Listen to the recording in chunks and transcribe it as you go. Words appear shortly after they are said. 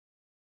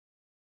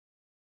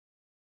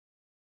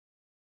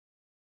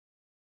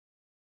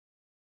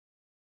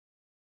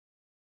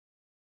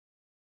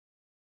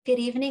Good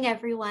evening,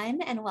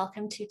 everyone, and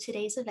welcome to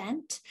today's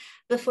event.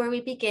 Before we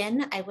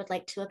begin, I would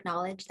like to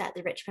acknowledge that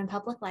the Richmond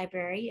Public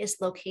Library is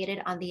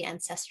located on the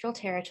ancestral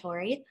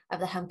territory of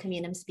the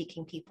Humcommunum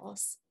speaking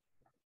peoples.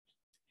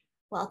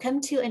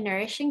 Welcome to a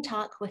nourishing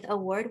talk with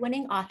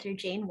award-winning author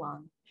Jane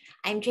Wong.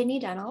 I'm Ginny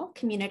Dunnill,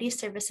 Community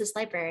Services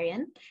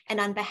Librarian, and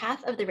on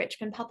behalf of the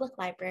Richmond Public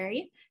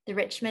Library, the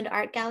Richmond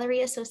Art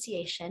Gallery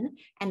Association,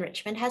 and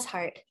Richmond Has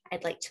Heart,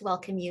 I'd like to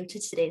welcome you to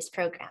today's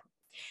program.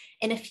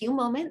 In a few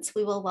moments,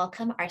 we will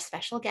welcome our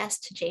special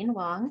guest, Jane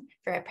Wong,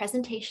 for a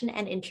presentation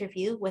and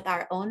interview with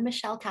our own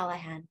Michelle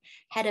Callaghan,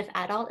 Head of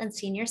Adult and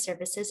Senior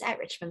Services at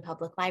Richmond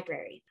Public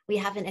Library. We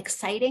have an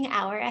exciting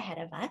hour ahead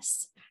of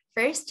us.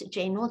 First,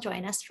 Jane will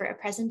join us for a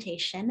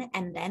presentation,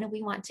 and then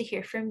we want to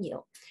hear from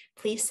you.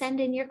 Please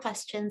send in your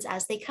questions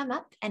as they come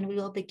up, and we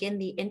will begin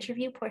the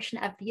interview portion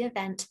of the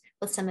event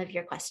with some of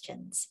your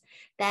questions.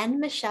 Then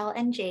Michelle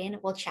and Jane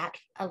will chat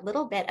a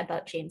little bit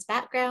about Jane's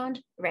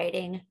background,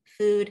 writing,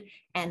 food,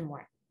 and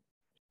more.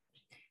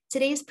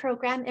 Today's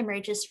program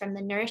emerges from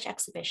the Nourish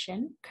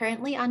exhibition,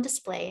 currently on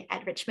display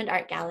at Richmond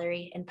Art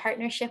Gallery in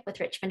partnership with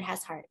Richmond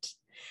Has Heart.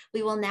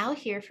 We will now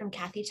hear from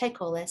Kathy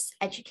Tycholis,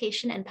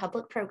 Education and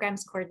Public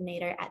Programs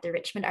Coordinator at the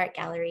Richmond Art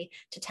Gallery,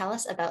 to tell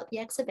us about the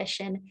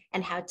exhibition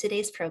and how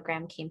today's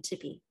program came to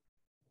be.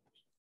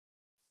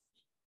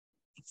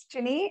 Thanks,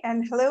 Ginny,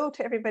 and hello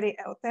to everybody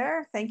out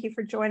there. Thank you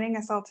for joining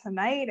us all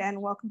tonight,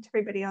 and welcome to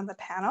everybody on the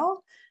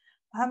panel.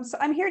 So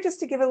I'm here just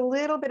to give a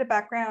little bit of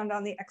background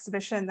on the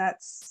exhibition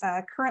that's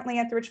currently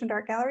at the Richmond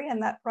Art Gallery,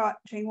 and that brought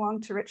Jane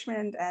Wong to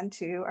Richmond and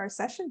to our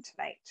session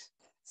tonight.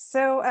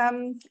 So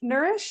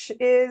Nourish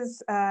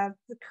is the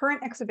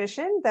current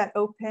exhibition that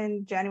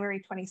opened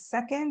January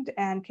 22nd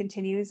and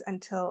continues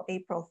until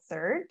April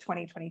 3rd,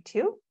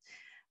 2022.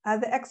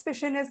 The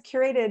exhibition is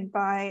curated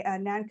by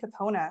Nan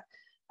Capona,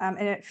 and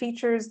it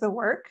features the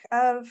work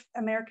of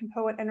American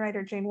poet and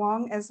writer Jane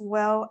Wong, as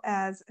well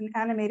as an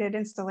animated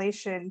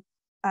installation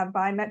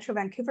by Metro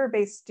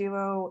Vancouver-based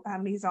duo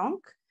Mizonk,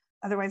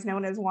 otherwise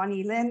known as Wan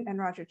Yi Lin and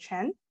Roger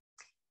Chen.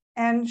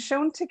 And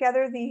shown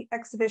together, the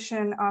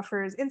exhibition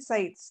offers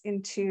insights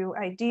into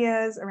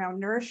ideas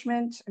around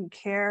nourishment and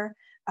care,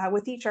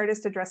 with each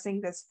artist addressing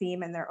this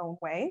theme in their own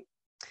way.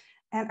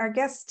 And our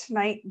guest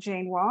tonight,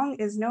 Jane Wong,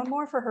 is known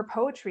more for her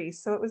poetry,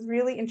 so it was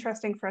really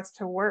interesting for us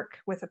to work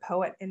with a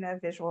poet in a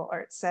visual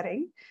art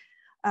setting.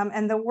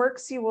 And the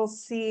works you will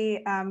see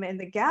in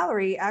the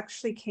gallery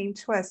actually came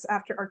to us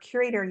after our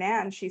curator,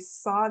 Nan. She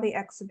saw the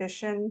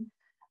exhibition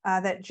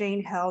that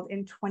Jane held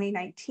in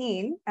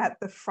 2019 at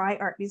the Frye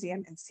Art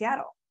Museum in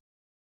Seattle.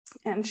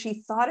 And she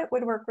thought it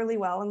would work really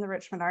well in the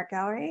Richmond Art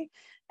Gallery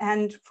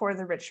and for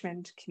the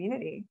Richmond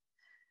community.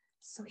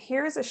 So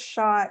here's a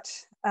shot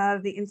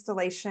of the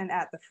installation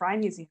at the Frye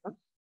Museum.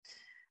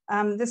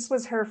 This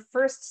was her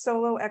first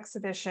solo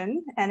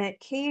exhibition, and it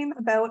came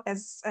about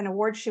as an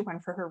award she won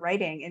for her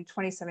writing in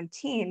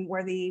 2017,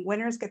 where the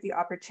winners get the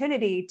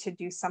opportunity to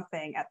do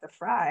something at the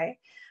Frye.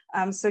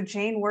 So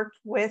Jane worked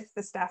with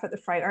the staff at the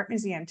Frye Art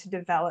Museum to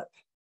develop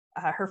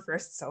her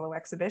first solo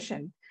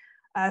exhibition.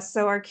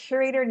 So our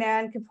curator,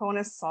 Nan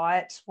Capona, saw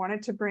it,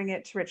 wanted to bring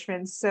it to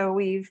Richmond. So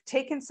we've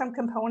taken some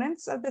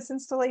components of this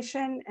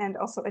installation and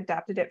also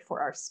adapted it for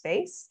our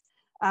space.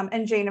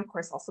 And Jane, of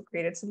course, also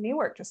created some new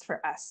work just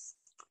for us.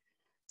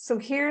 So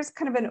here's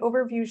kind of an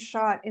overview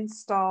shot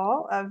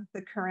install of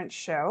the current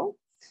show.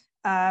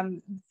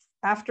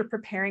 After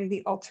preparing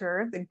the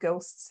altar, the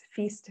Ghosts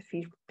Feast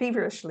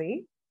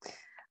Feverishly.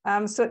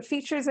 So it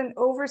features an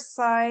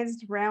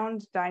oversized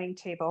round dining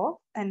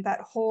table, and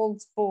that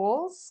holds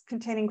bowls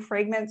containing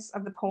fragments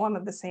of the poem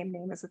of the same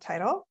name as the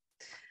title.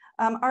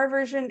 Our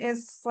version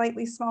is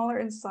slightly smaller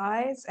in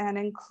size and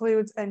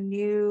includes a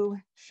new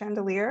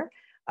chandelier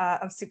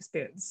of 6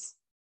 spoons.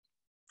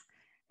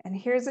 And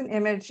here's an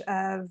image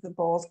of the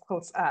bowls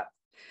close up.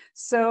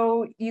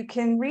 So you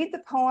can read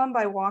the poem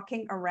by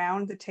walking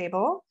around the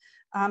table.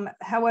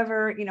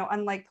 However,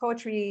 unlike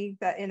poetry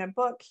that in a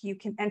book, you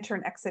can enter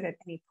and exit at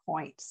any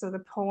point. So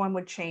the poem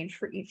would change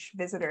for each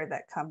visitor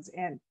that comes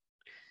in.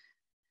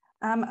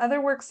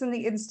 Other works in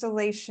the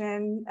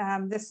installation,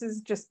 this is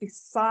just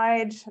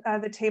beside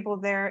the table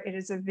there. It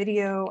is a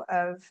video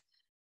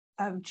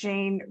of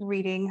Jane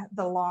reading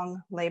The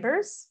Long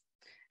Labours.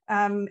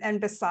 And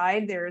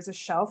beside there is a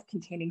shelf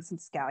containing some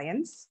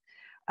scallions.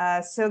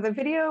 So the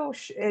video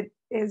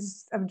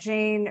is of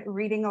Jane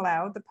reading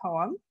aloud the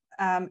poem,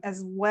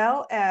 as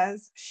well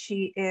as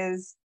she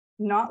is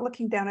not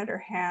looking down at her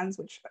hands,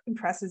 which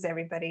impresses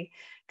everybody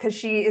because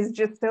she is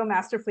just so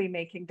masterfully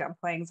making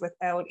dumplings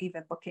without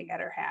even looking at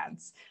her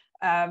hands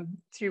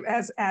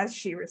as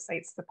she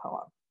recites the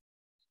poem.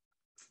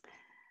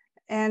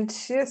 And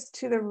just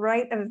to the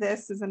right of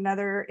this is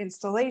another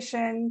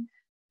installation,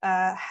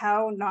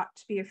 How Not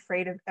to Be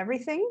Afraid of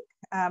Everything,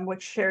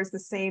 which shares the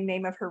same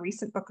name of her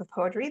recent book of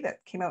poetry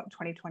that came out in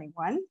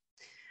 2021.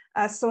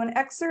 So an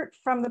excerpt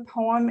from the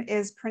poem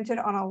is printed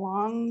on a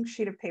long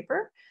sheet of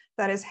paper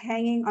that is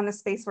hanging on the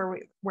space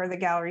where the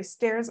gallery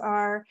stairs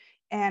are.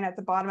 And at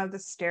the bottom of the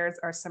stairs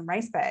are some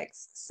rice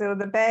bags. So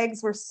the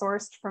bags were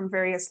sourced from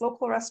various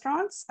local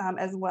restaurants,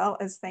 as well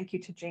as thank you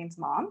to Jane's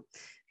mom,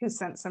 who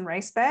sent some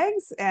rice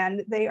bags.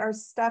 And they are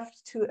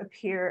stuffed to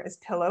appear as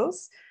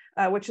pillows,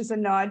 which is a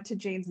nod to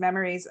Jane's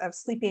memories of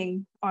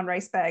sleeping on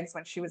rice bags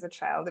when she was a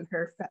child in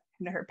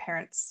her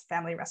parents'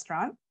 family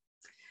restaurant.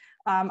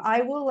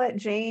 I will let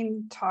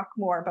Jane talk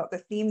more about the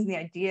themes and the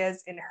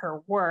ideas in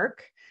her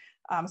work,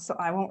 so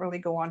I won't really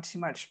go on too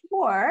much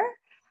more.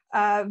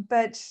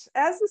 But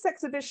as this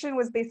exhibition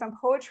was based on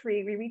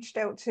poetry, we reached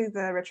out to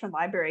the Richmond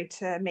Library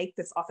to make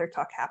this author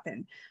talk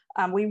happen.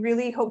 We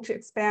really hope to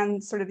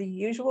expand sort of the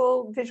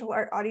usual visual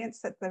art audience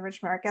that the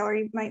Richmond Art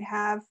Gallery might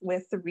have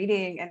with the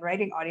reading and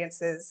writing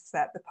audiences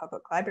that the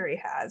public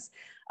library has.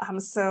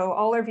 So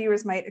all our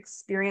viewers might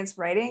experience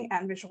writing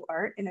and visual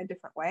art in a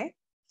different way.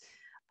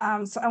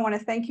 So I want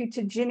to thank you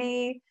to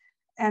Ginny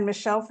and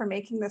Michelle for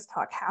making this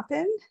talk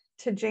happen,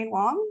 to Jane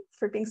Wong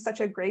for being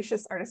such a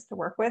gracious artist to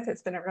work with.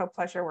 It's been a real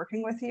pleasure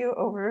working with you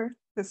over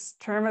this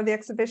term of the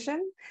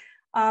exhibition.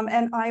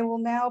 And I will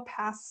now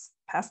pass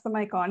the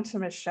mic on to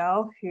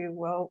Michelle, who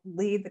will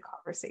lead the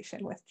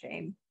conversation with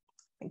Jane.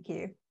 Thank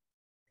you.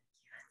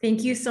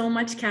 Thank you so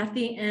much,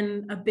 Kathy,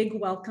 and a big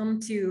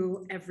welcome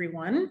to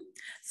everyone.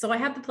 So I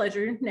have the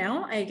pleasure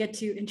now, I get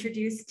to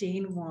introduce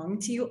Jane Wong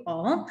to you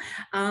all.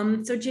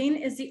 So Jane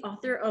is the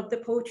author of the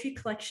poetry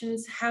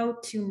collections, How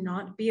to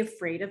Not Be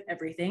Afraid of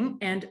Everything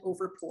and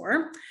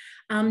Overpour.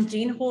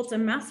 Jane holds a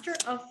Master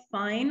of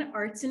Fine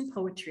Arts in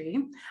Poetry,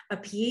 a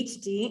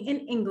Ph.D.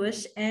 in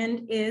English,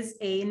 and is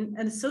an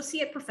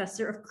Associate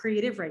Professor of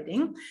Creative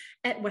Writing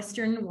at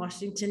Western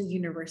Washington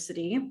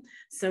University.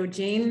 So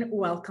Jane,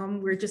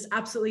 welcome. We're just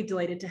absolutely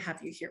delighted to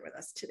have you here with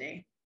us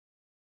today.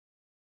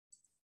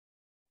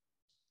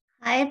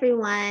 Hi,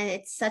 everyone.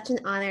 It's such an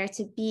honor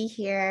to be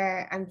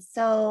here.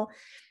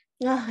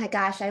 Oh my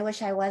gosh, I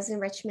wish I was in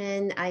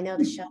Richmond. I know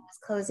the show is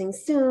closing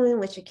soon,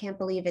 which I can't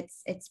believe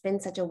it's been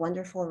such a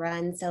wonderful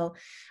run. So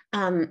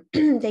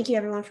thank you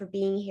everyone for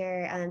being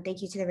here.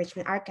 Thank you to the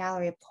Richmond Art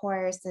Gallery, of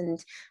course,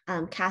 and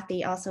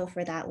Kathy also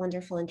for that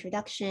wonderful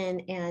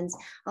introduction, and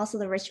also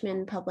the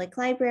Richmond Public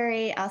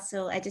Library.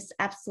 Also, I just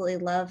absolutely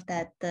love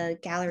that the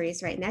gallery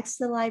is right next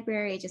to the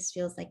library. It just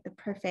feels like the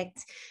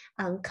perfect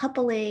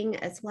coupling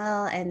as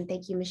well. And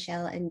thank you,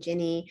 Michelle and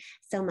Ginny,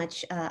 so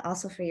much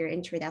also for your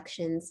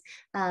introductions.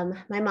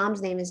 My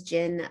mom's name is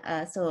Jin,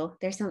 so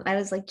there's some, I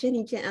was like,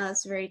 Ginny, Jin,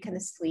 it's very kind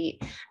of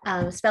sweet,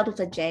 spelled with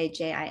a J,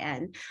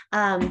 J-I-N.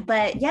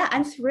 But yeah,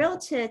 I'm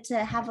thrilled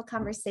to have a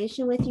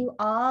conversation with you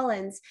all.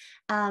 And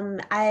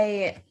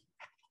I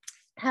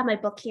have my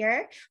book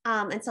here,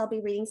 and so I'll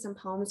be reading some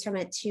poems from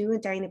it too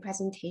during the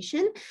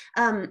presentation.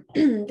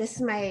 This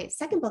is my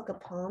second book of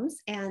poems,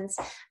 and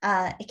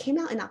it came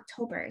out in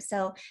October.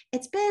 So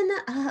it's been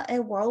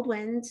a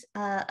whirlwind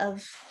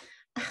of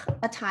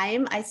a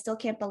time. I still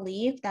can't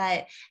believe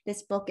that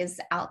this book is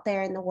out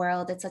there in the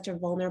world. It's such a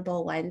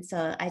vulnerable one.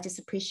 So I just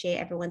appreciate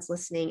everyone's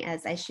listening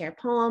as I share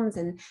poems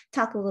and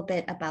talk a little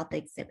bit about the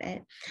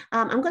exhibit.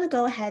 I'm going to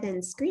go ahead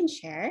and screen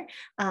share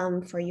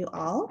for you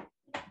all.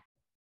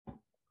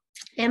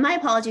 And my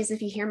apologies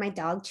if you hear my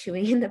dog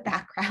chewing in the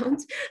background.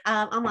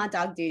 I'm on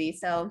dog duty,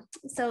 so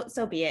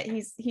be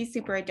it. He's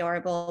super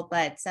adorable,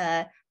 but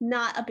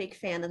not a big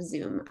fan of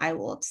Zoom, I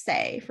will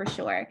say for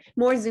sure.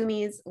 More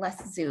Zoomies,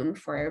 less Zoom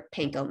for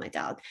Panko, my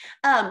dog.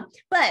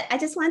 But I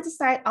just wanted to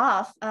start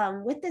off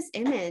with this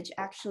image,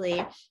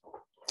 actually,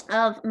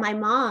 of my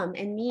mom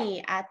and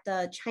me at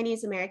the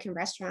Chinese American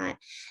restaurant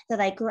that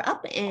I grew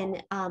up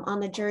in on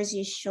the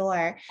Jersey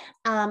Shore.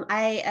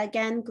 I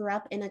again grew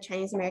up in a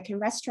Chinese American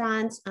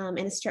restaurant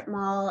in a strip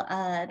mall.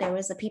 There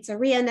was a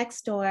pizzeria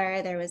next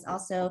door. There was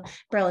also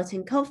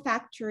Burlington Coat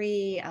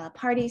Factory, a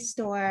party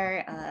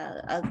store,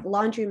 a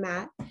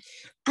laundromat.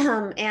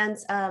 And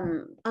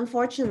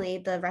unfortunately,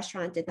 the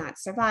restaurant did not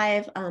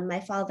survive. My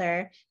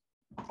father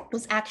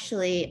was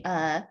actually,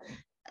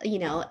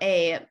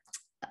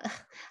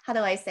 how do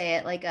I say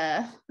it? Like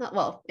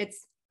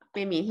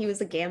he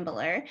was a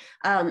gambler.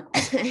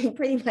 He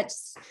pretty much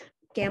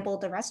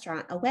gambled the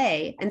restaurant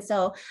away. And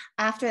so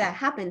after that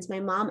happens, my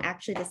mom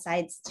actually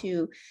decides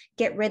to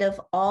get rid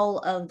of all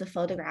of the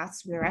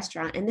photographs from the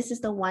restaurant. And this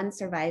is the one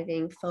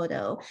surviving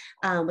photo,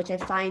 which I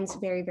find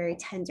very, very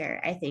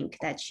tender. I think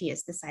that she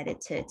has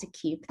decided to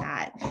keep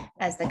that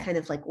as the kind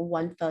of like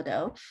one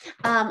photo.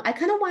 I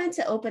kind of wanted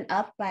to open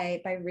up by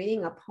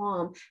reading a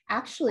poem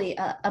actually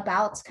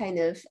about kind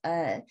of,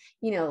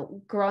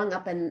 growing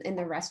up in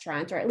the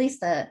restaurant, or at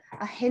least a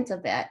hint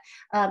of it.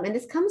 And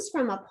this comes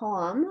from a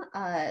poem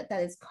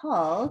that is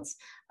called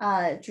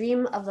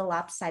Dream of the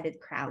Lopsided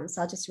Crown.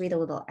 So I'll just read a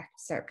little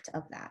excerpt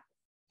of that.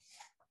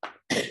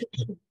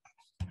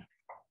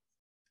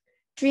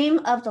 Dream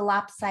of the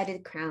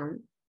Lopsided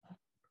Crown.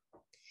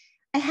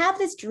 I have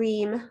this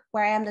dream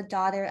where I am the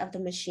daughter of the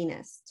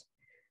machinist.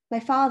 My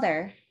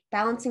father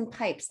balancing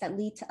pipes that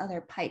lead to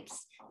other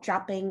pipes,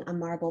 dropping a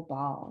marble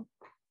ball.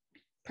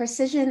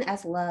 Precision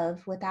as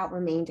love, without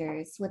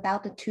remainders,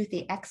 without the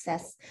toothy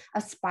excess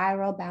of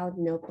spiral-bound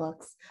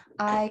notebooks.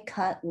 I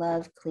cut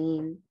love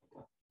clean.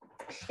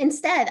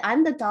 Instead,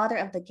 I'm the daughter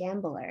of the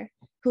gambler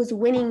who's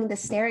winning the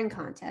staring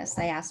contest.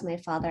 I asked my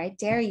father, I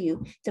dare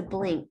you to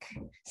blink.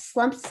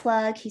 Slump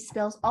slug, he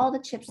spills all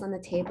the chips on the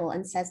table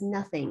and says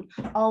nothing,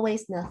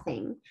 always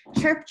nothing.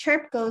 Chirp,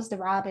 chirp goes the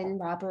robin,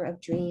 robber of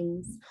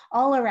dreams.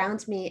 All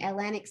around me,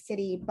 Atlantic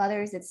City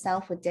butters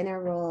itself with dinner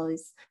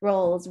rolls,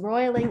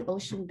 roiling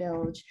ocean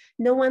bilge.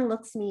 No one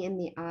looks me in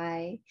the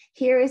eye.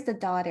 Here is the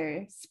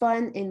daughter,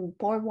 spun in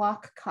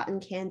boardwalk cotton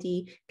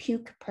candy,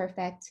 puke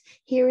perfect.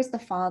 Here is the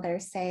father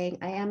saying,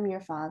 I am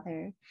your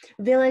father.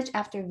 Village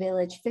after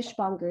village,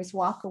 fishmongers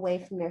walk away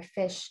from their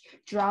fish,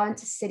 drawn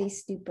to city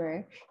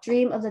stupor.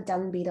 Dream of the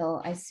dung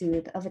beetle, I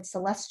soothe, of its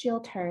celestial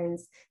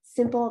turns,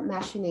 simple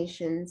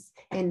machinations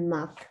in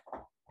muck.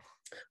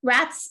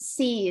 Rats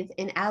seethe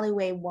in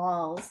alleyway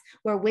walls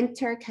where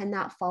winter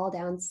cannot fall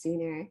down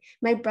sooner.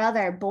 My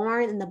brother,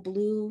 born in the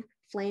blue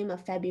flame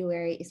of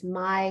February, is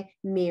my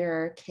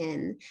mirror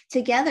kin.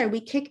 Together,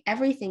 we kick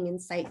everything in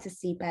sight to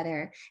see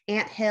better.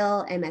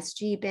 Anthill,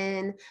 MSG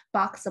bin,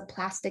 box of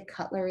plastic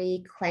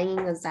cutlery, clanging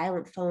a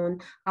xylophone phone,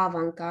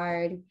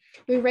 avant-garde.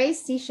 We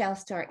raise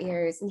seashells to our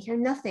ears and hear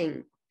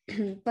nothing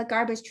but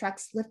garbage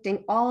trucks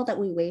lifting all that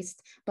we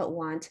waste but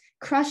want.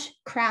 Crush,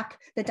 crap,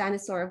 the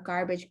dinosaur of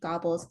garbage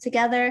gobbles.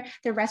 Together,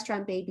 the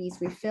restaurant babies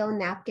refill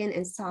napkin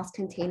and sauce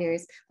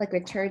containers like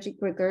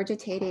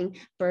regurgitating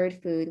bird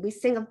food. We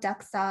sing of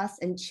duck sauce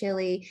and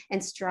chili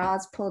and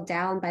straws pulled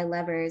down by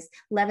levers,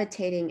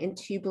 levitating in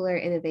tubular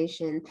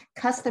innovation.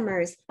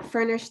 Customers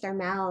furnish their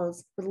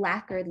mouths with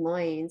lacquered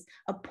loins,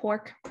 a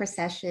pork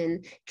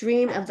procession,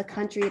 dream of the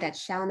country that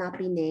shall not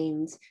be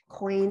named,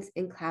 coins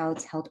in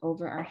clouds held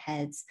over our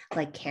heads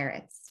like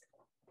carrots.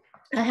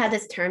 I have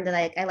this term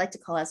that I like to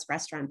call us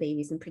restaurant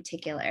babies in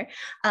particular.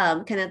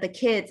 Kind of the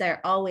kids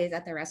are always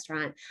at the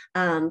restaurant,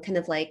 kind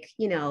of like,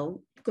 you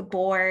know,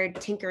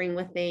 bored, tinkering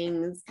with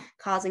things,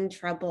 causing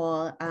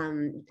trouble,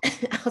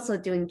 also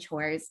doing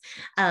chores.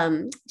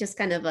 Just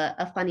kind of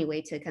a funny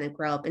way to kind of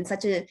grow up and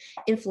such an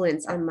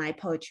influence on my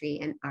poetry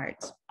and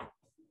art.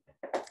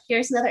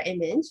 Here's another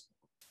image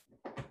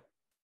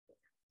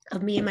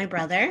of me and my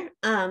brother.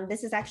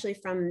 This is actually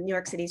from New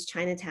York City's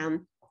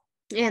Chinatown.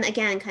 And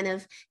again, kind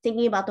of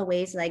thinking about the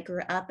ways that I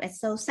grew up is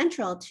so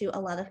central to a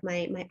lot of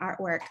my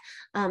artwork.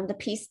 The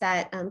piece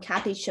that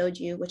Kathy showed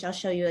you, which I'll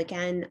show you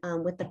again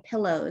with the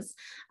pillows,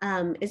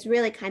 is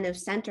really kind of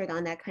centered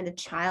on that kind of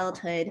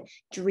childhood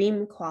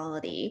dream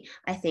quality,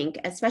 I think,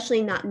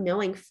 especially not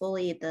knowing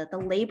fully the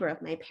labor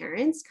of my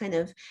parents, kind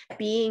of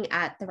being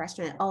at the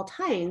restaurant at all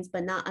times,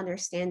 but not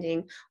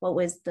understanding what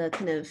was the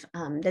kind of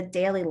the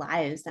daily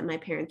lives that my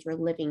parents were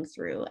living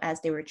through as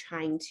they were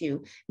trying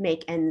to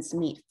make ends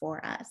meet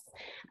for us.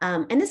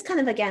 And this kind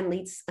of, again,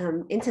 leads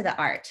into the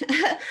art.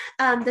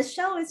 The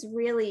show is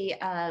really,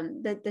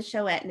 the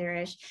show at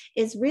Nourish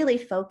is really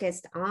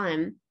focused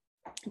on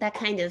that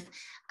kind of,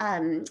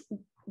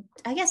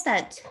 I guess,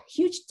 that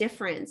huge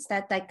difference,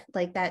 that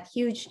that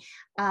huge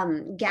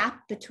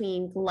gap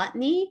between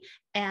gluttony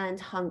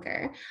and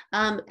hunger.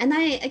 And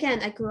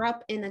I grew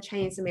up in a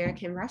Chinese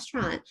American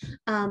restaurant,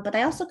 but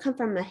I also come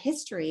from a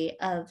history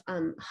of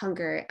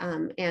hunger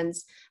and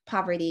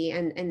poverty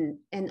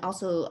and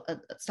also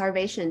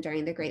starvation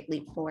during the Great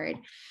Leap Forward.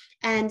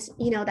 And,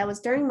 you know, that was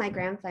during my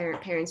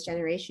grandparents'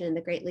 generation,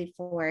 the Great Leap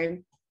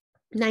Forward,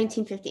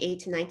 1958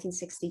 to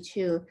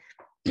 1962.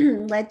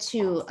 Led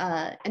to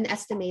an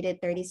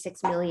estimated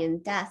 36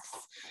 million deaths.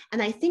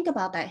 And I think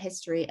about that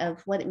history of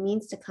what it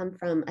means to come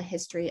from a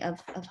history of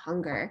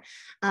hunger.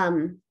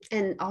 And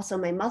also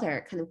my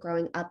mother kind of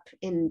growing up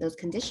in those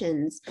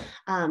conditions.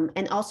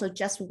 And also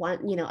just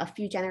a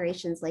few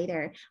generations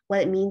later,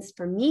 what it means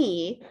for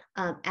me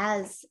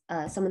as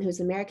someone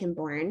who's American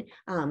born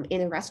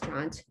in a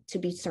restaurant to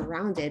be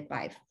surrounded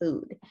by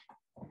food.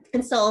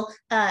 And so,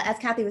 as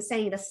Kathy was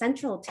saying, the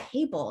central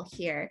table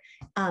here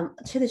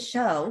to the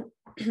show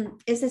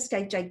is this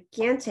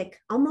gigantic,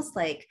 almost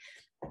like,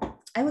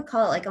 I would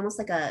call it like almost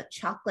like a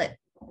chocolate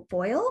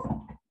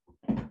foil.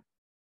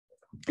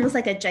 Almost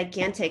like a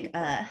gigantic,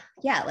 I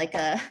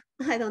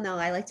don't know,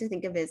 I like to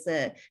think of it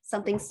as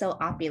something so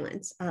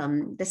opulent,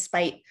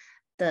 despite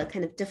the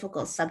kind of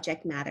difficult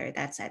subject matter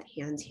that's at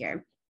hand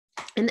here.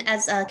 And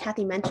as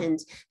Kathy mentioned,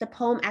 the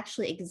poem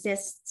actually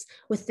exists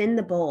within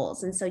the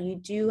bowls. And so you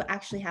do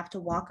actually have to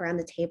walk around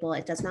the table.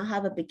 It does not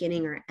have a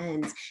beginning or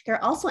end. There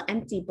are also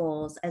empty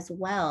bowls as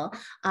well.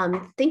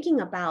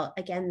 Thinking about,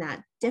 again,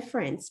 that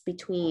difference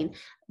between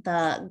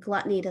the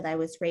gluttony that I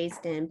was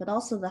raised in, but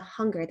also the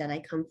hunger that I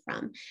come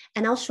from.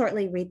 And I'll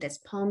shortly read this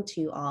poem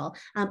to you all,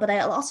 but I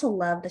also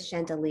love the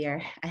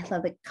chandelier. I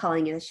love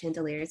calling it a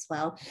chandelier as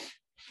well.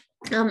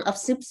 Of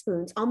soup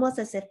spoons, almost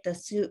as if the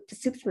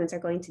soup spoons are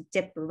going to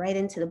dip right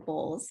into the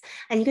bowls.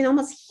 And you can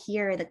almost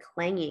hear the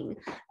clanging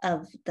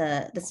of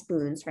the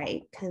spoons,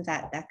 right? Kind of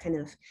that kind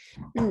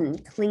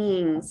of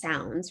clinging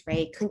sounds,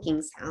 right?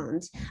 Clinking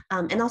sounds.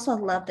 And also I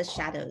love the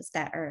shadows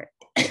that are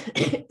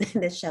in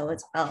this show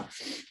as well.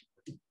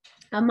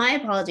 My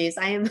apologies.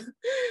 I am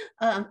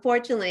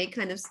unfortunately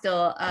kind of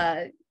still,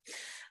 I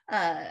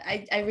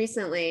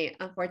recently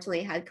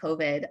unfortunately had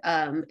COVID,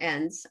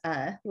 and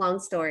long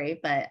story,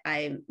 but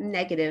I'm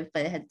negative,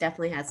 but it had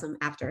definitely had some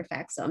after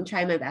effects. So I'm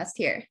trying my best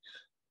here.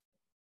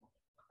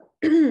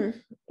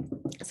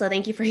 So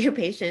thank you for your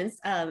patience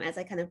as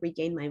I kind of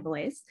regain my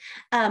voice.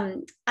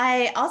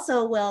 I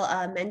also will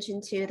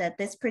mention too that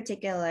this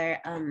particular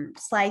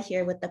slide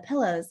here with the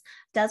pillows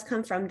does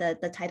come from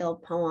the title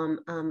poem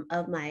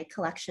of my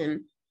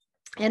collection.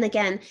 And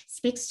again,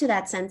 speaks to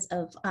that sense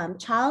of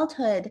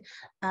childhood,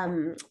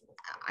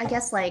 I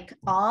guess, like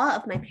awe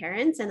of my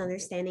parents and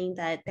understanding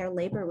that their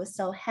labor was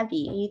so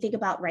heavy. And you think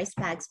about rice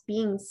bags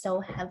being so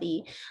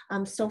heavy,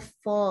 so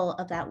full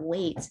of that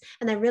weight.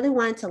 And I really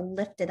wanted to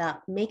lift it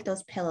up, make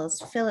those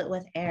pillows, fill it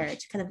with air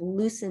to kind of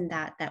loosen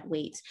that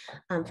weight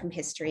from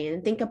history,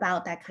 and think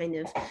about that kind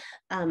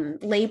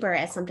of labor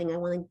as something I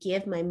want to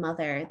give my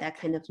mother, that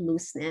kind of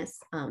looseness,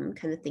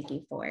 kind of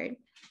thinking forward.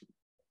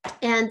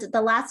 And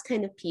the last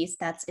kind of piece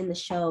that's in the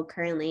show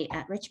currently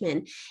at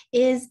Richmond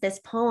is this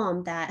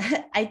poem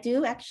that I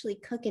do actually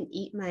cook and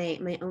eat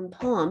my own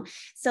poem.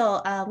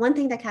 So one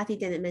thing that Kathy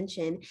didn't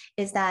mention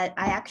is that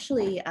I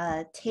actually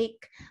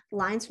take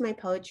lines from my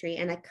poetry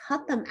and I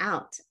cut them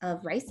out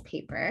of rice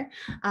paper.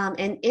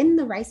 And in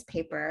the rice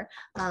paper,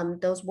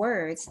 those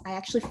words, I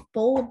actually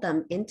fold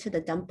them into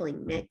the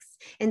dumpling mix.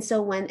 And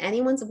so when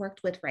anyone's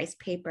worked with rice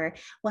paper,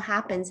 what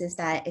happens is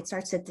that it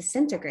starts to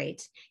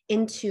disintegrate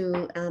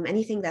into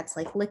anything that's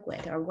like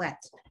liquid or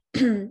wet.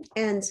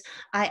 And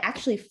I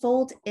actually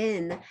fold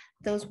in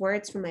those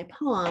words from my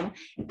poem,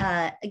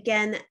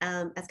 again,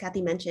 as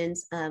Kathy mentioned,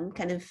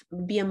 kind of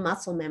be a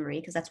muscle memory,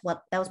 because that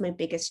was my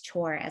biggest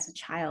chore as a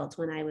child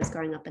when I was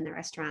growing up in the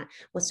restaurant,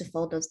 was to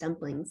fold those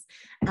dumplings.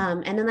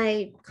 And then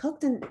I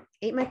cooked and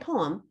ate my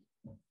poem.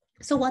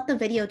 So what the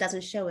video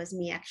doesn't show is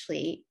me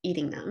actually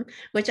eating them,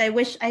 which I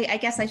wish, I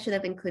guess I should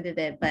have included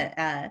it, but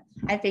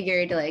I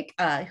figured like,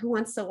 who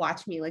wants to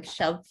watch me like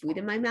shove food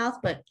in my mouth?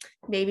 But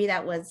maybe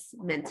that was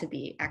meant to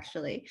be,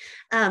 actually.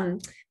 I'm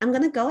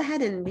gonna go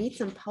ahead and read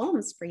some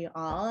poems for you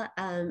all,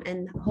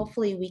 and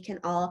hopefully we can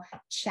all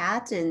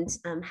chat and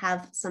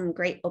have some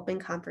great open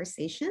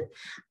conversation.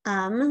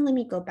 Let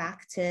me go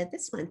back to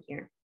this one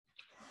here.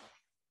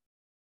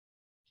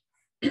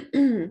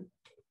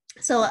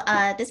 So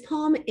this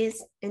poem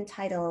is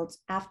entitled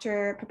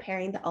 "After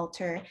Preparing the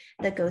Altar,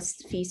 the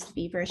Ghosts Feast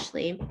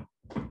Feverishly."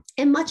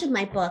 In much of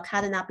my book, How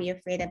to Not Be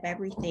Afraid of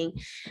Everything,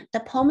 the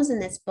poems in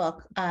this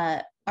book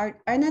are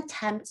an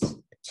attempt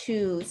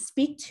to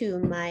speak to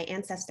my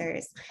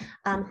ancestors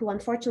who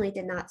unfortunately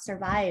did not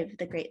survive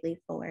the Great Leap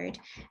Forward.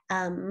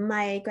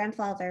 My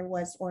grandfather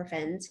was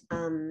orphaned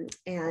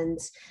and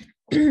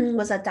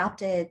was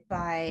adopted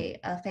by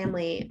a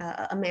family,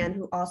 a man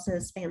who also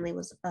his family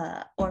was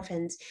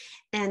orphaned.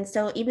 And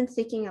so even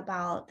thinking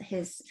about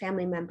his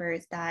family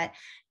members that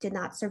did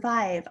not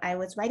survive, I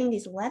was writing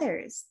these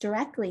letters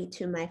directly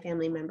to my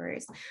family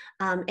members.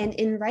 And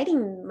in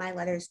writing my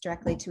letters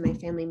directly to my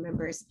family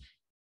members,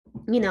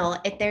 you know,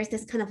 there's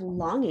this kind of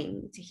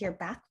longing to hear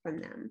back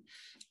from them.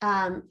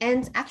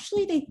 And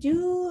actually they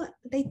do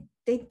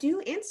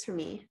answer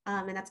me.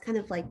 And that's kind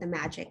of like the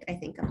magic, I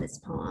think, of this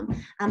poem.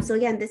 So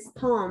again, this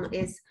poem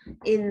is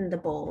in the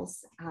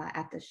bowls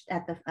at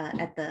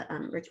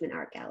the Richmond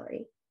Art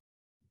Gallery.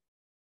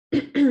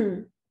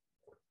 And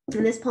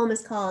this poem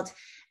is called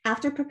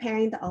 "After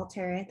Preparing the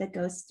Altar, the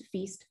Ghosts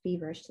Feast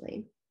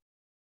Feverishly."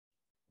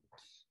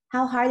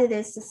 How hard it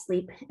is to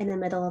sleep in the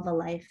middle of a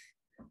life,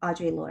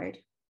 Audre Lorde.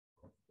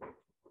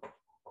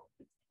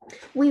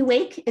 We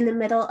wake in the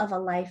middle of a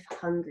life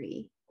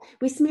hungry.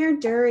 We smear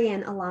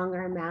durian along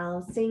our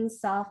mouths, sing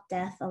soft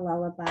death a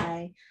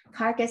lullaby,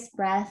 carcass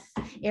breath,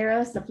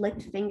 arrows of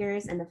licked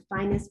fingers, and the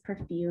finest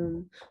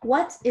perfume.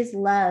 What is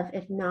love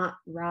if not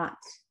rot?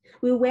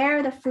 We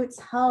wear the fruit's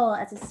hull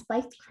as a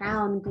spiked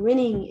crown,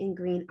 grinning in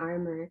green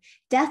armor.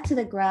 Death to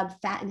the grub,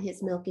 fat in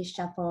his milky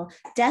shuffle.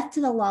 Death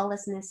to the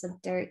lawlessness of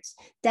dirt.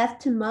 Death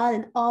to mud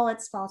and all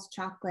its false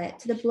chocolate.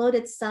 To the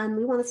bloated sun,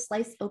 we want to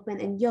slice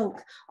open and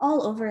yoke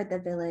all over the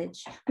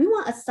village. We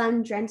want a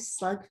sun-drenched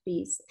slug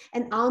feast,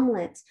 an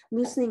omelet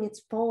loosening its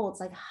folds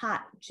like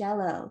hot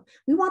jello.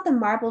 We want the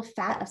marble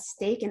fat of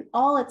steak and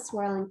all its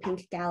swirling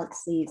pink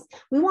galaxies.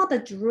 We want the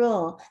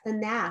drool, the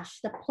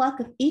gnash, the pluck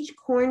of each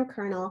corn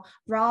kernel,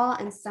 raw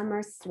and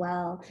summer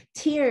swell,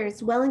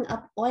 tears welling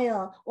up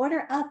oil,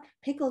 order up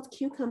pickled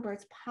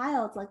cucumbers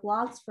piled like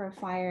logs for a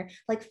fire,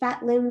 like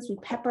fat limbs we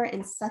pepper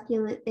and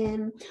succulent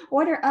in,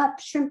 order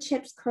up shrimp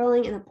chips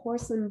curling in a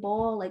porcelain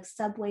bowl like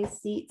subway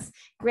seats,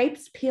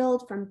 grapes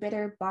peeled from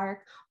bitter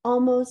bark,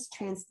 almost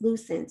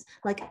translucent,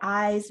 like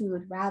eyes we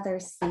would rather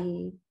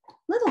see.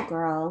 Little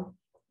girl,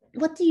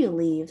 what do you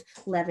leave,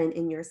 leaven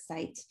in your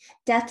sight?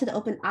 Death to the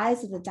open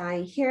eyes of the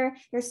dying. Here,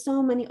 there's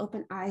so many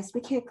open eyes, we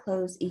can't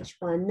close each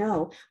one.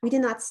 No, we did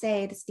not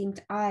say the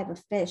steamed eye of a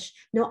fish,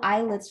 no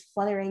eyelids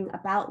fluttering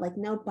about like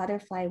no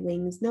butterfly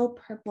wings, no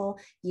purple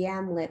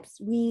yam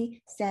lips.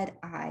 We said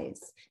eyes,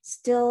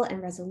 still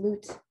and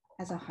resolute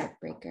as a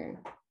heartbreaker.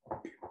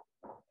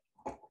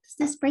 Does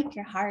this break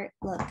your heart?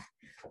 Look,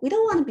 We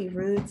don't want to be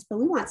roots, but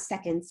we want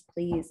seconds,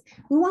 please.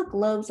 We want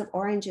globes of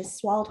oranges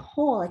swallowed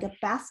whole like a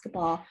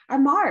basketball, or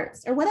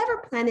Mars, or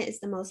whatever planet is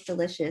the most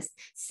delicious.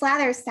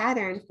 Slather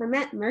Saturn,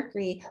 ferment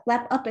Mercury,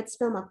 lap up its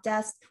film of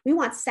dust. We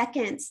want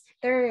seconds,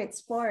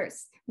 thirds,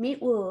 fourths,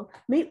 meat wool,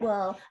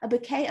 a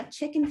bouquet of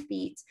chicken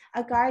feet,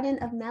 a garden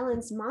of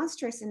melons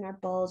monstrous in their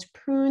bulge,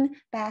 prune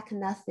back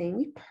nothing.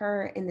 We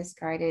purr in this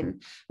garden.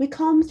 We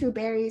comb through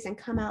berries and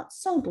come out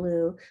so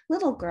blue.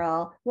 Little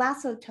girl,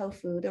 lasso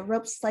tofu, the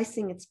rope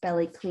slicing its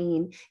belly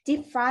clean.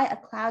 Deep fry a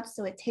cloud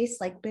so it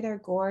tastes like bitter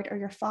gourd, or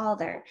your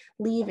father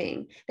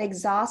leaving, the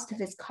exhaust of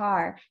his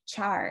car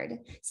charred.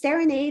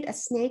 Serenade a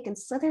snake and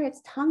slither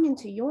its tongue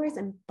into yours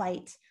and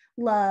bite.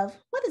 Love,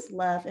 what is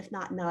love if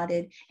not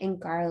knotted in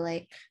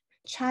garlic?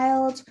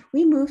 Child,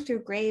 we move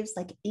through graves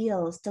like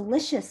eels,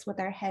 delicious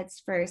with our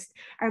heads first,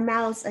 our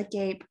mouths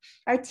agape,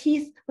 our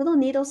teeth, little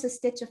needles to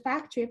stitch a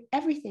factory of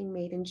everything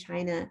made in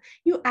China.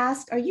 You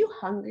ask, are you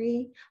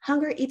hungry?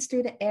 Hunger eats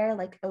through the air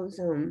like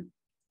ozone.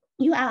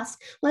 You ask,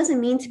 what does it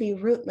mean to be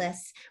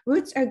rootless?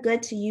 Roots are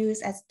good to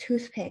use as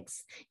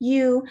toothpicks.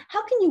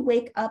 How can you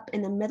wake up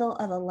in the middle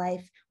of a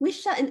life? We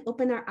shut and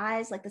open our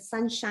eyes like the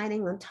sun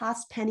shining on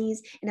tossed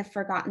pennies in a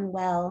forgotten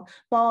well.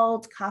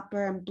 Bald,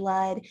 copper, and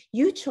blood.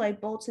 You Choi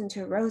bolts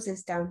into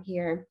roses down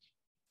here.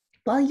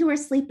 While you were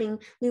sleeping,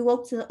 we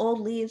woke to the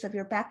old leaves of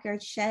your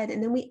backyard shed,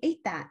 and then we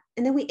ate that.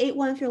 And then we ate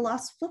one of your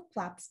lost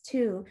flip-flops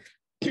too.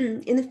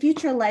 In the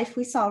future life,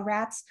 we saw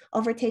rats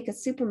overtake a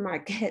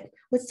supermarket.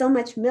 With so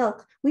much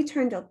milk, we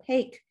turned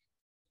opaque.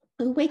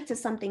 We wake to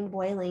something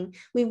boiling.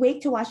 We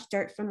wake to watch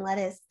dirt from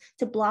lettuce,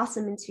 to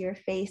blossom into your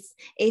face,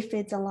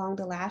 aphids along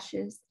the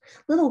lashes.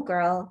 Little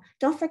girl,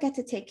 don't forget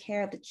to take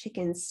care of the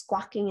chickens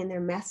squawking in their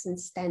mess and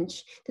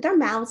stench. Did our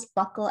mouths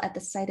buckle at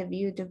the sight of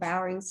you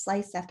devouring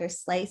slice after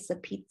slice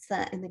of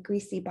pizza in the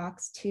greasy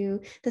box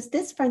too? Does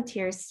this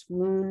frontier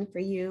swoon for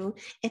you?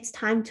 It's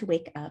time to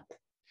wake up.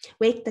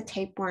 Wake the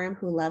tapeworm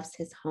who loves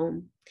his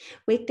home.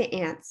 Wake the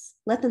ants.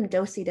 Let them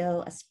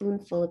do-si-do a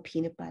spoonful of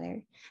peanut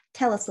butter.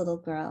 Tell us, little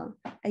girl,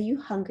 are you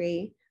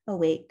hungry,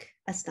 awake,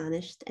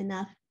 astonished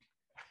enough?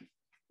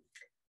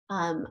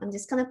 I'm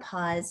just going to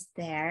pause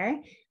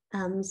there.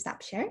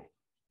 Stop share.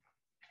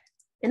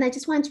 And I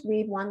just wanted to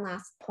read one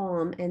last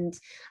poem, and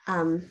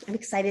I'm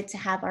excited to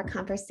have our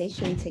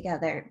conversation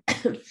together.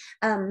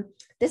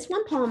 This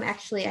one poem,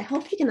 actually, I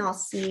hope you can all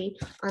see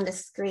on the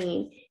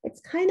screen.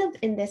 It's kind of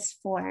in this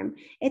form.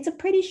 It's a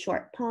pretty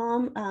short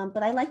poem,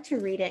 but I like to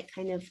read it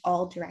kind of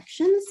all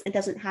directions. It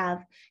doesn't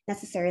have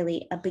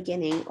necessarily a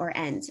beginning or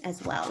end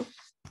as well.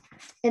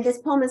 And this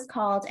poem is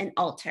called An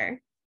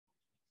Altar.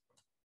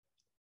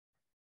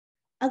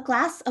 A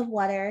glass of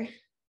water,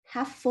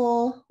 half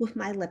full with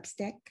my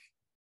lipstick,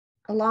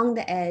 along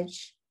the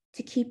edge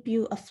to keep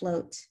you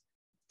afloat,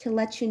 to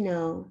let you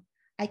know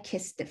I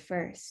kissed it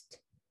first.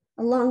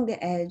 Along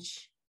the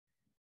edge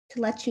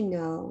to let you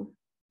know,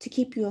 to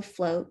keep you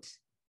afloat,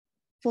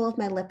 full of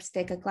my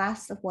lipstick, a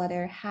glass of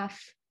water,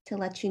 half to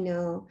let you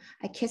know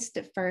I kissed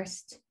it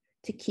first,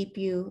 to keep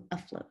you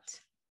afloat.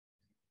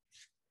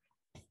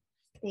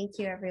 Thank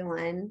you,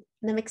 everyone.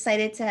 And I'm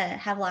excited to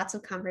have lots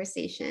of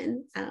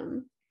conversation.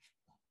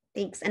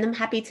 Thanks. And I'm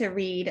happy to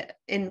read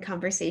in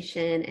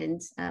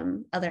conversation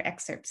and other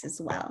excerpts as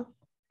well.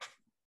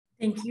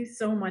 Thank you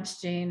so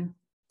much, Jane.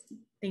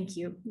 Thank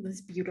you. It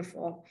was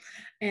beautiful.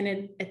 And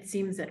it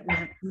seems that we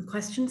have some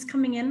questions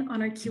coming in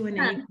on our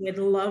Q&A. We'd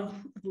love,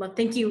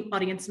 thank you,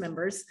 audience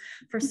members,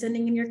 for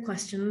sending in your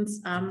questions.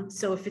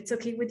 So if it's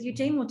okay with you,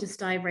 Jane, we'll just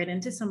dive right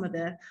into some of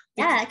the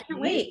yeah, I can't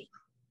wait.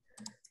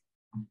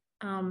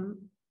 And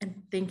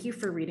thank you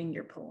for reading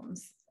your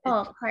poems. Oh,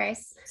 of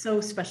course. So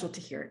special to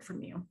hear it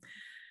from you.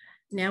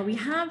 Now we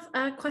have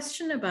a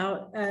question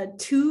about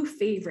two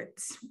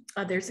favorites.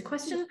 There's a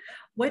question,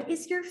 what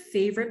is your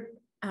favorite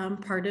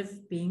part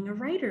of being a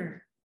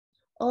writer?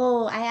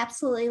 Oh, I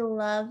absolutely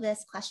love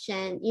this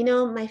question. You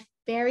know, my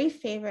very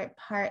favorite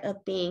part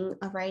of being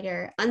a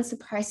writer,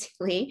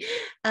 unsurprisingly,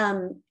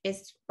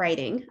 is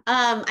writing.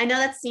 I know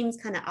that seems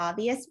kind of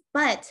obvious,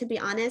 but to be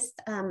honest,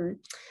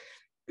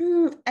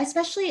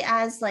 especially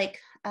as like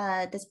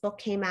this book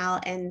came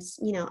out and,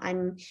 you know,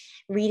 I'm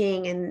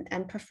reading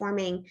and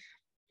performing,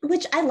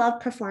 which I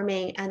love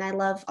performing, and I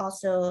love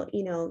also,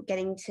 you know,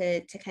 getting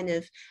to kind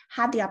of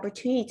have the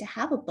opportunity to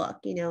have a book,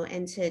 you know,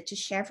 and to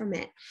share from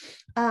it.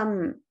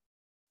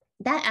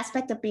 That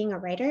aspect of being a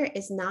writer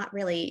is not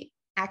really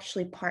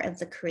actually part of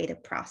the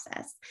creative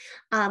process.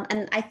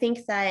 And I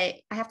think that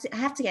I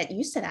have to get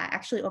used to that.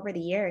 Actually, over the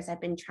years,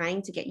 I've been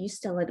trying to get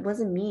used to what does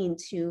it mean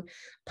to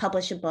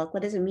publish a book?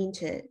 What does it mean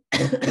to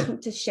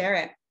to share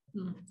it?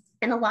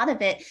 And a lot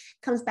of it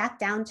comes back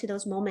down to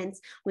those moments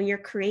when you're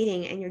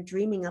creating and you're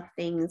dreaming up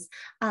things.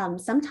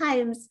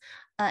 Sometimes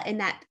in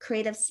that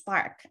creative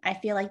spark, I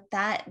feel like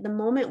that the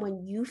moment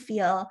when you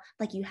feel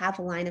like you have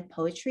a line of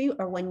poetry,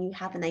 or when you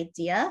have an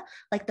idea,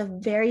 like the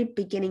very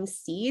beginning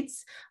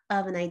seeds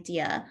of an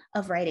idea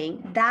of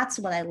writing, that's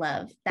what I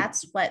love.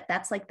 That's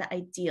like the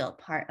ideal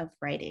part of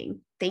writing.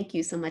 Thank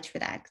you so much for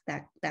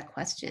that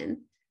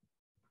question.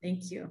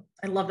 Thank you.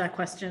 I love that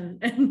question.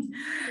 And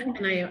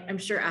I'm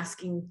sure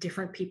asking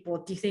different people,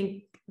 do you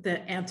think the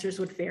answers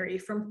would vary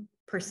from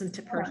person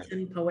to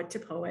person, poet to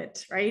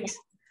poet, right? Yeah,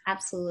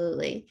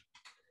 absolutely.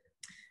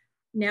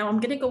 Now I'm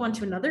going to go on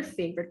to another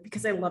favorite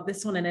because I love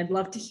this one and I'd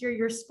love to hear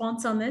your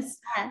response on this.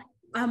 Yeah.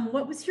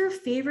 What was your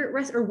favorite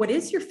recipe, or what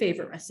is your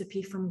favorite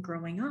recipe from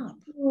growing up?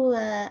 Ooh,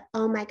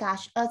 oh my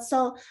gosh.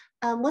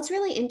 What's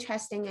really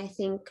interesting, I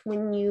think,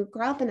 when you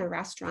grow up in a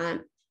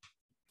restaurant,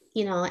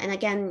 you know, and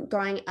again,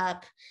 growing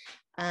up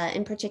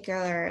in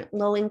particular,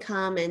 low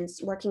income and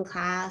working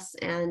class,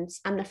 and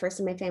I'm the first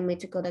in my family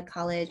to go to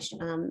college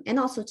and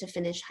also to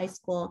finish high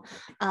school,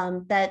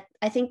 that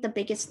I think the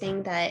biggest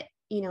thing that,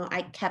 you know,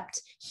 I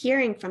kept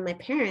hearing from my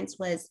parents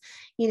was,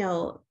 you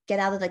know,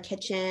 get out of the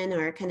kitchen,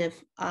 or kind of,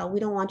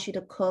 we don't want you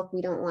to cook.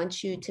 We don't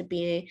want you to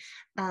be,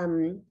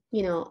 you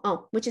know,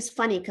 oh, which is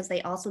funny because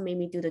they also made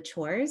me do the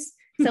chores.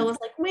 So it was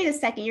like, wait a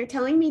second, you're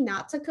telling me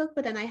not to cook,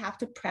 but then I have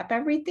to prep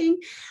everything,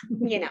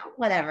 you know,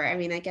 whatever. I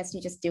mean, I guess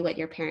you just do what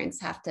your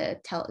parents have to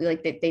tell,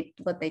 like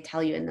what they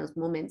tell you in those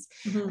moments.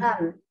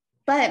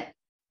 But,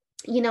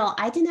 you know,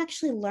 I didn't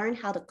actually learn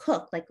how to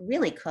cook, like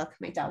really cook.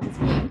 My dog is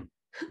being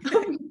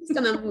I'm just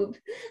gonna move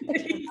the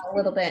camera a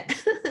little bit.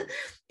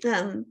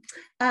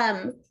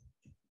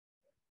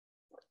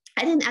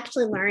 I didn't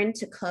actually learn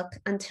to cook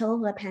until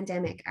the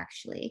pandemic,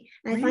 actually.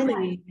 And I find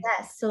that,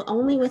 yes, so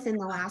only within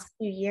the last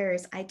few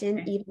years, I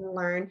didn't even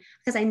learn,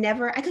 because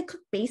I could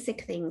cook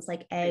basic things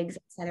like eggs,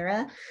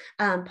 etc.,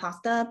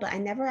 pasta, but I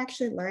never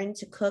actually learned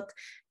to cook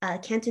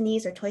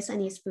Cantonese or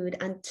Toisanese food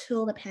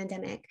until the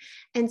pandemic.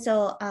 And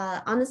so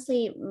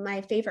honestly,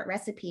 my favorite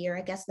recipe, or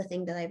I guess the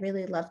thing that I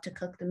really love to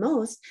cook the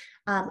most,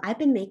 I've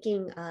been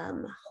making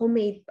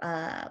homemade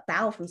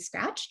bao from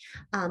scratch,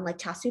 like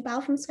chasu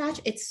bao from scratch.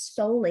 It's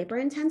so labor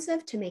intensive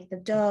to make the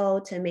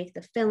dough, to make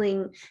the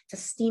filling, to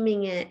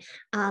steaming it.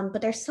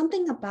 But there's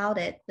something about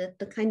it, that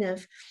the kind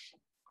of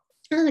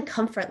the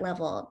comfort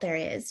level there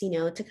is, you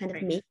know, to kind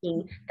of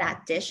making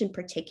that dish in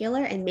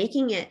particular and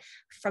making it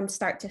from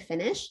start to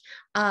finish,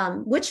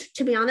 which,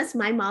 to be honest,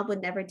 my mom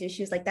would never do.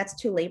 She was like, that's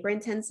too labor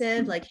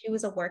intensive. Like, she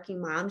was a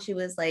working mom. She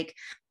was like,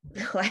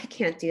 no, I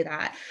can't do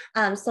that.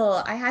 So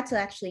I had to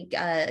actually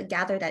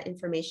gather that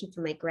information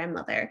from my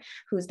grandmother,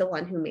 who's the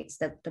one who makes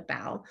the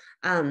bao.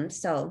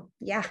 So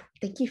yeah,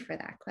 thank you for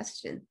that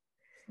question.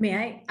 May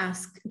I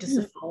ask just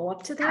a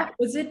follow-up to that?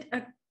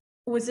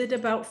 Was it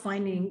about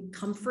finding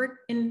comfort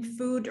in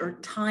food, or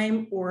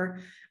time, or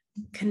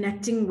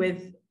connecting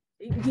with,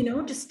 you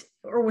know, just,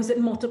 or was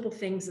it multiple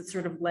things that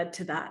sort of led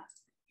to that,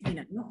 you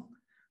know?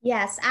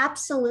 Yes,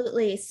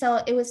 absolutely.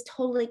 So it was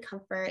totally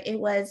comfort. It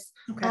was,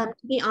 to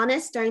be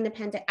honest, during the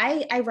pandemic,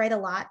 I write a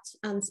lot.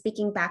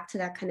 Speaking back to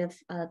that kind of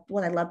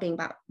what I love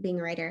about being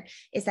a writer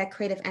is that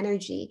creative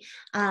energy.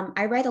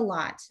 I write a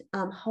lot.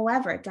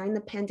 However, during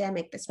the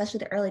pandemic, especially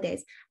the early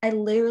days, I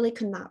literally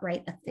could not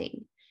write a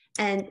thing.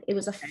 And it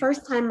was the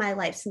first time in my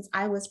life since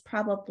I was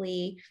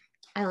probably,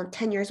 I don't know,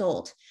 10 years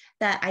old,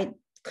 that I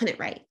couldn't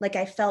write. Like,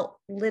 I felt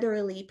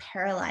literally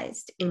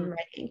paralyzed in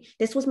writing.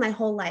 This was my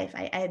whole life.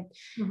 I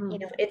you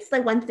know, it's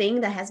the one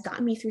thing that has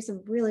gotten me through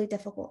some really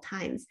difficult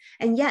times.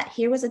 And yet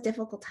here was a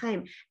difficult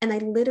time, and I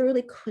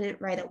literally couldn't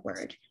write a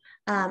word.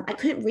 I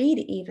couldn't read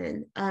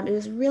even. It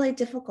was really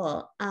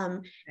difficult.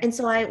 And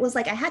so I was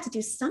like, I had to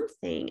do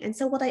something. And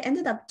so what I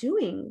ended up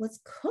doing was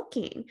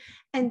cooking.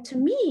 And to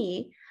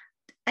me,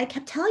 I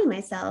kept telling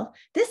myself,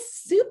 this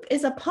soup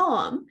is a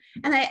poem.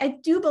 And I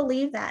do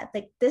believe that,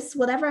 like, this,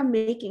 whatever I'm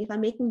making, if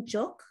I'm making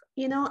joke,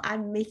 you know,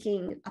 I'm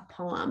making a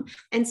poem.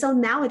 And so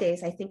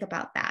nowadays I think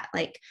about that,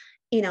 like,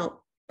 you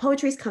know,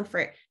 poetry is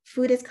comfort,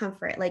 food is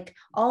comfort, like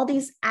all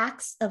these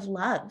acts of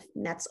love.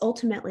 That's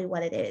ultimately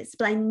what it is.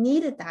 But I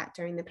needed that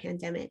during the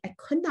pandemic. I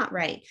could not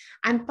write.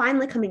 I'm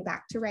finally coming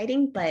back to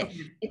writing, but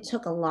it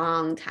took a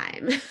long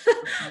time.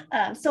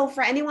 So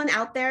for anyone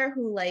out there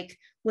who like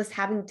was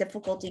having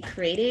difficulty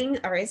creating,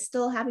 or is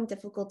still having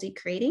difficulty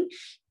creating,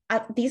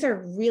 these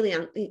are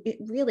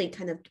really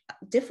kind of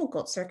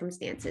difficult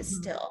circumstances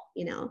still,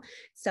 you know.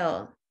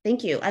 So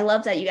thank you. I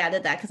love that you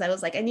added that, because I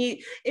was like,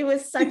 it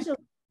was such a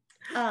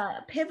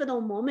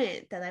pivotal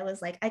moment that I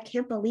was like, I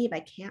can't believe I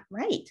can't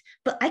write,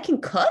 but I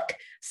can cook.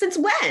 Since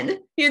when?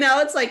 You know,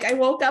 it's like I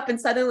woke up and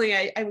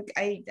suddenly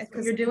That's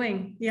what you're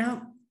doing.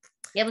 Yeah.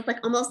 It was like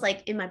almost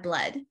like in my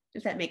blood,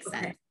 if that makes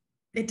sense.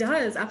 It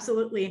does,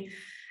 absolutely.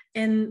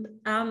 And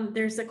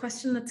there's a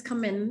question that's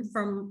come in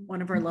from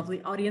one of our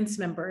lovely audience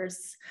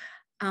members.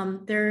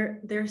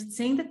 They're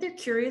saying that they're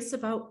curious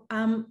about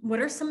what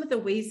are some of the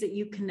ways that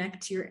you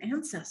connect to your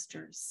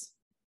ancestors?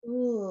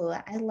 Ooh,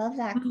 I love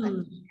that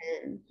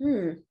question.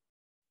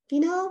 You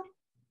know,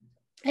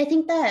 I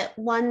think that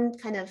one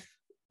kind of,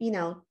 you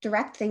know,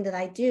 direct thing that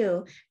I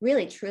do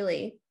really,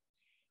 truly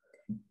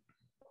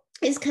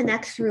is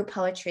connect through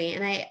poetry.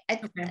 And I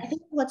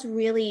think what's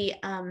really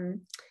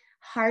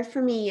hard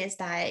for me is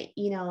that,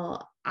 you know,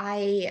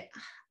 I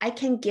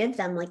can give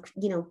them, like,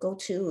 you know, go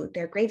to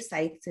their grave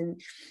sites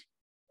and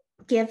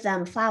give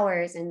them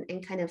flowers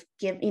and kind of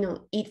give,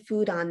 eat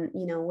food on,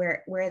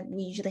 where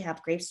we usually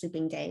have grave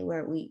sweeping day,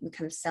 where we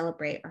kind of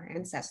celebrate our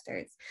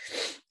ancestors.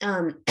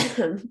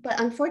 But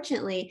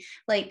unfortunately,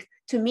 like,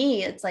 to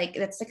me, it's like,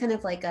 that's the kind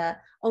of like a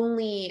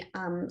only,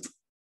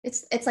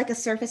 it's like a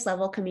surface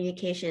level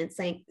communication. It's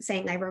like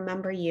saying, I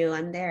remember you,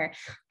 I'm there.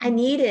 I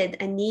needed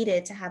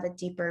to have a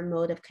deeper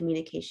mode of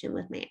communication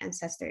with my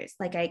ancestors.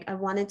 Like I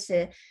wanted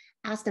to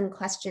ask them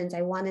questions.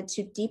 I wanted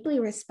to deeply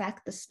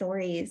respect the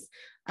stories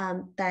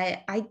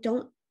that I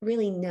don't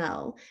really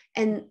know.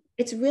 And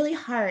it's really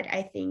hard,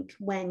 I think,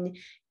 when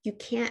you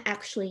can't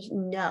actually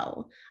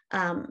know.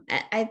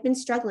 I've been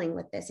struggling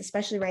with this,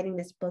 especially writing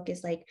this book,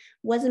 is like,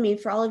 what does it mean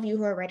for all of you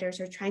who are writers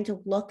or trying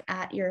to look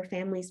at your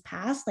family's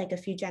past, like a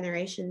few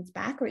generations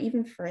back or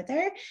even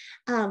further,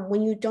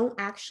 when you don't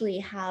actually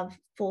have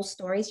full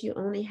stories, you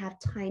only have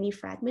tiny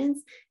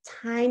fragments,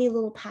 tiny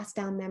little passed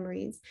down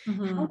memories.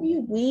 How do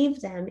you weave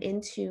them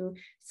into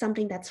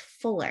something that's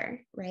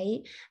fuller, right?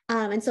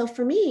 And so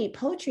for me,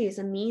 poetry is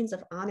a means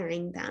of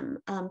honoring them.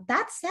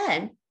 That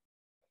said,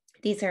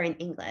 these are in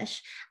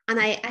English. And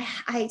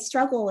I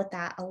struggle with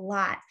that a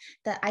lot,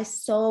 that I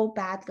so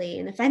badly,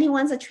 and if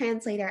anyone's a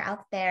translator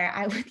out there,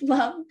 I would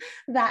love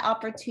that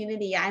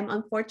opportunity. I'm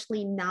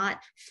unfortunately not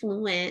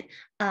fluent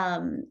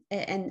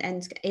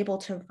and able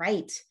to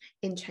write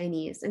in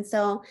Chinese. And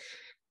so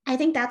I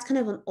think that's kind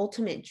of an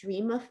ultimate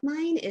dream of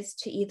mine, is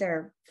to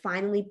either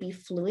finally be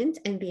fluent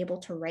and be able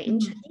to write in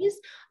Chinese,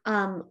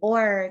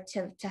 or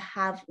to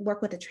have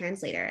work with a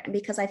translator. And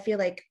because I feel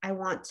like I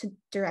want to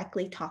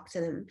directly talk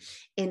to them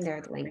in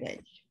their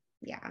language.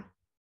 Yeah.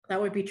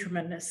 That would be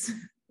tremendous.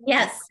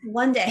 Yes,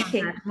 one day.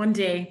 One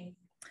day.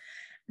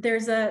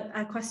 There's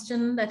a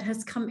question that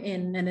has come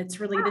in, and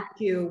it's related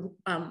to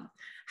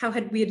how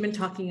we had been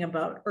talking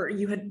about, or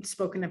you had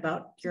spoken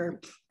about your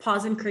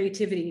pause in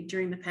creativity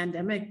during the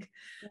pandemic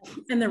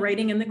and the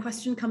writing. And the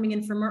question coming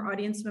in from our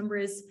audience member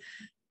is,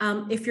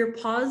 if your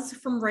pause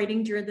from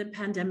writing during the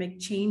pandemic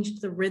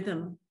changed the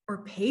rhythm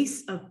or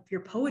pace of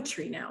your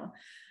poetry now,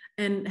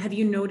 and have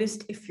you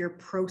noticed if your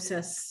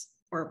process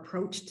or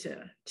approach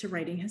to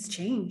writing has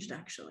changed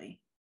actually?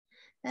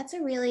 That's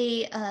a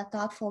really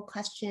thoughtful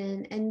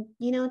question. And,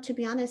 to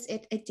be honest,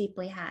 it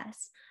deeply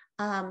has.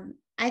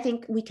 I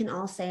think we can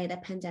all say the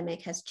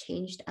pandemic has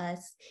changed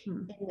us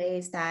in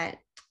ways that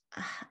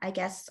I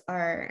guess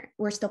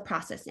we're still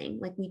processing.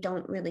 Like, we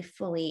don't really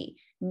fully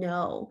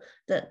know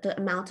the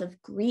amount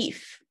of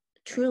grief,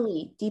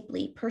 truly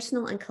deeply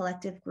personal and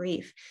collective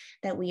grief,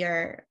 that we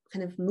are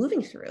kind of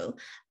moving through,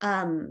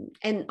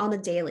 and on a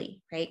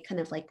daily, right? Kind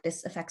of like,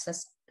 this affects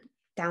us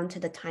down to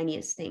the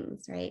tiniest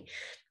things, right?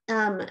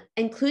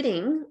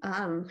 Including,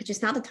 which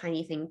is not a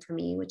tiny thing for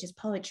me, which is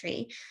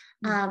poetry.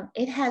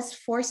 It has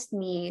forced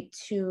me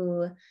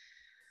to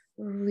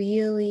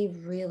really,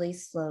 really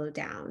slow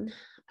down.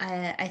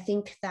 I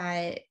think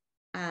that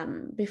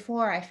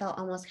before, I felt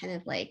almost kind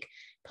of like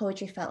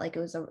poetry felt like it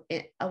was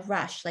a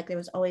rush, like there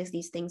was always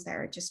these things that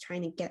are just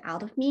trying to get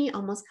out of me,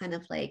 almost kind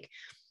of like,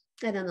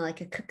 I don't know, like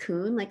a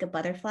cocoon, like a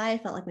butterfly. I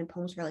felt like my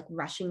poems were like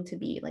rushing to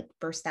be like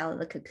burst out of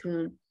the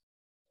cocoon.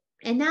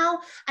 And now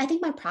I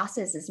think my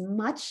process is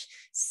much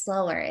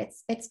slower.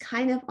 It's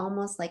kind of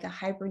almost like a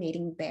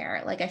hibernating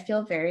bear. Like, I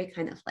feel very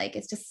kind of like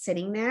it's just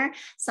sitting there.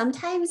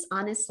 Sometimes,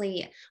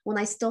 honestly, when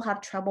I still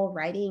have trouble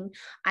writing,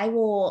 I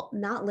will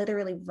not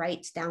literally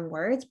write down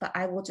words, but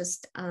I will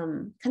just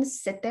kind of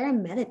sit there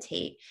and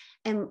meditate.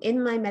 And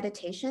in my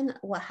meditation,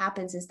 what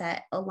happens is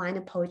that a line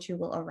of poetry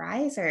will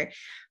arise, or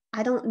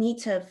I don't need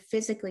to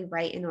physically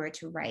write in order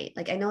to write.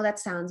 Like, I know that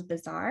sounds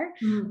bizarre,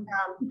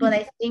 but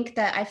I think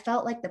that I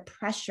felt like the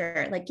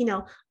pressure, like, I'm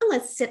going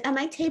to sit at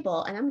my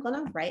table and I'm going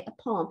to write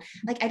a poem.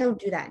 Like, I don't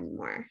do that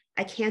anymore.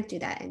 I can't do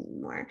that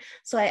anymore.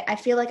 So I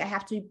feel like I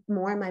have to be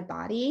more in my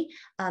body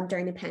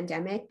during the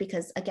pandemic,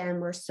 because again,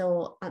 we're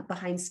so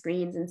behind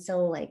screens and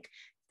so like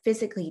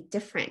physically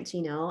different,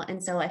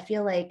 And so I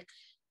feel like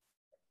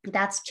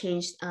that's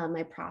changed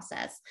my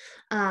process.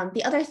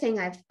 The other thing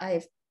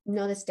I've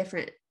noticed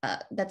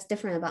that's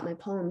different about my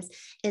poems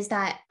is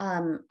that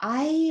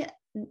I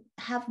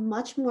have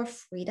much more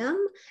freedom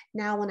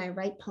now when I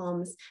write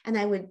poems, and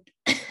I would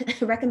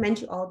recommend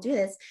you all do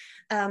this,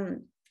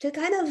 to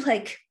kind of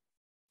like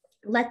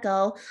let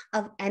go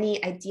of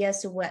any ideas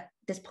to what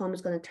this poem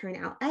is going to turn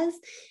out as.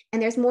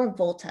 And there's more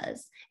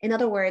voltas. In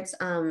other words,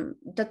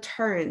 the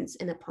turns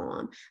in a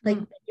poem. Like,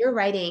 you're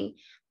writing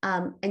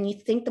and you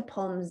think the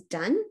poem's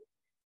done,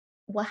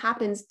 what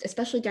happens,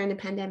 especially during the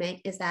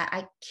pandemic, is that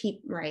I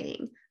keep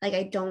writing. Like,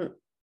 I don't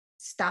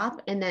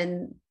stop. And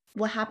then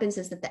what happens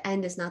is that the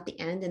end is not the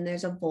end, and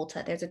there's a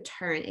volta, there's a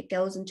turn. It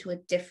goes into a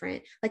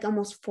different, like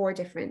almost 4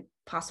 different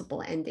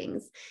possible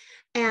endings.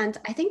 And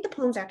I think the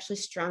poem's actually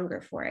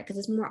stronger for it because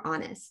it's more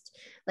honest.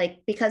 Like,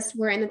 because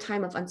we're in a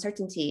time of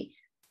uncertainty,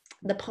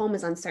 the poem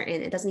is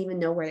uncertain. It doesn't even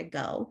know where to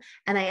go.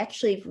 And I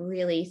actually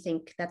really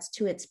think that's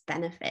to its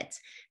benefit,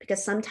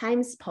 because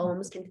sometimes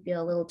poems can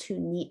feel a little too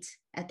neat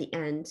at the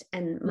end.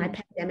 And my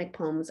pandemic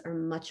poems are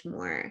much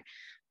more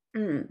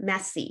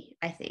messy,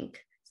 I think.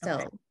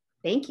 So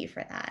thank you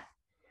for that.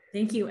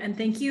 Thank you. And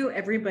thank you,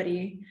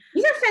 everybody.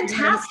 These are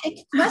fantastic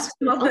questions.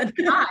 Oh my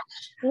gosh.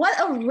 What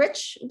a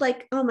rich,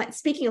 like, oh my,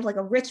 speaking of like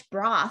a rich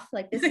broth,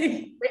 like this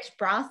rich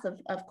broth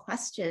of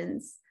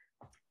questions.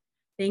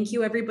 Thank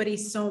you, everybody,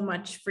 so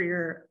much for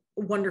your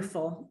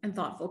wonderful and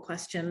thoughtful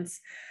questions.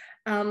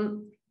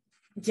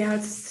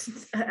 Yeah,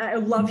 I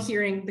love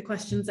hearing the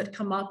questions that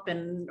come up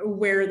and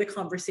where the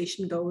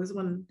conversation goes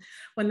when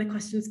the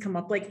questions come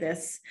up like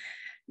this.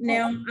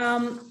 Now,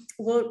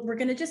 well, we're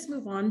going to just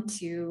move on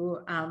to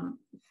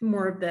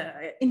more of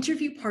the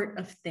interview part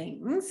of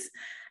things,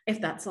 if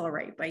that's all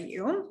right by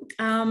you.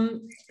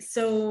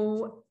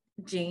 So,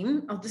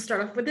 Jane, I'll just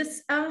start off with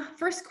this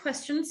first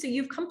question. So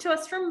you've come to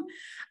us from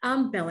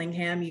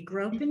Bellingham. You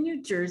grew up in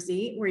New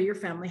Jersey, where your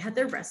family had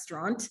their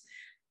restaurant.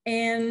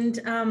 And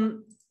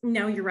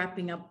now you're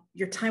wrapping up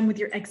your time with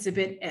your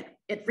exhibit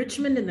at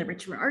Richmond in the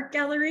Richmond Art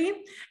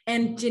Gallery.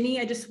 And Ginny,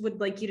 I just would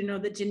like you to know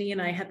that Ginny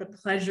and I had the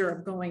pleasure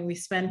of going. We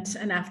spent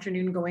an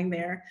afternoon going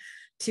there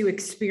to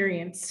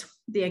experience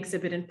the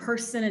exhibit in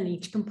person and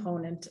each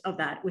component of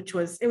that,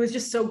 it was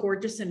just so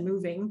gorgeous and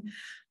moving.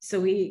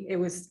 So it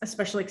was a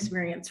special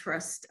experience for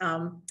us.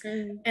 And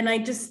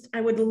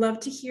I would love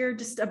to hear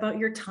just about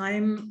your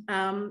time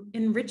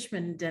in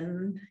Richmond.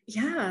 And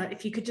yeah,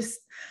 if you could just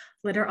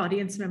let our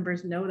audience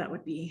members know, that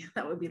would be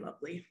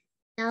lovely.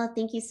 Oh,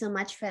 thank you so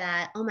much for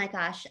that. Oh my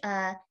gosh,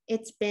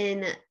 it's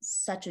been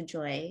such a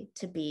joy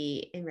to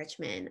be in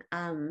Richmond.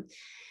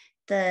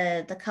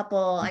 The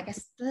couple, I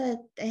guess, I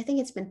think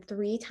it's been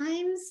 3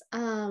 times,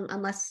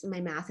 unless my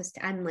math is,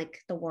 I'm like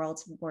the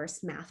world's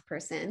worst math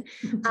person.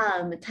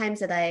 Times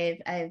that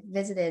I've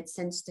visited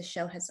since the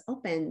show has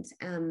opened.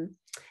 And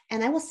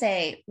I will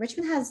say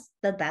Richmond has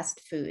the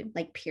best food,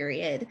 like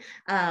period.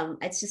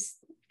 It's just,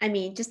 I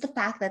mean, just the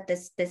fact that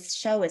this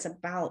show is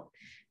about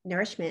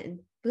nourishment and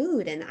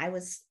food, and I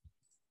was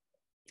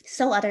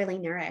so utterly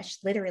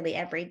nourished literally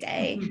every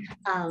day.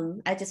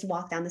 I just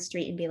walk down the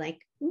street and be like,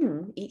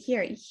 eat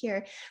here, eat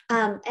here.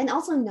 And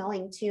also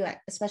knowing too,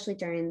 especially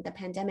during the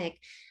pandemic,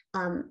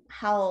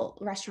 how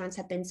restaurants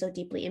have been so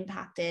deeply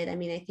impacted. I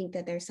mean, I think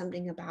that there's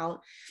something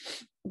about,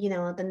 you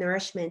know, the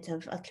nourishment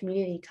of a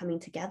community coming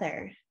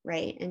together,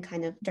 right? And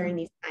kind of during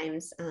these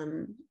times,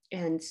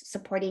 and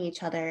supporting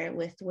each other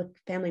with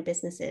family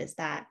businesses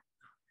that,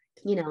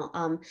 you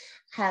know,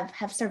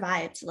 have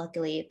survived,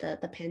 luckily,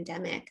 the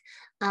pandemic.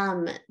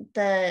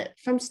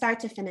 From start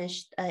to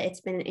finish,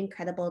 it's been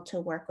incredible to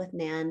work with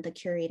Nan, the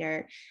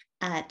curator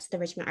at the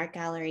Richmond Art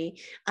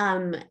Gallery.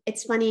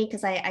 It's funny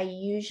because I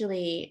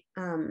usually,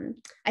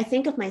 I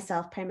think of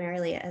myself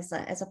primarily as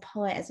a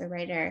poet, as a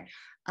writer,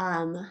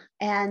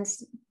 and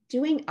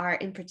doing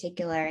art in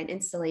particular, and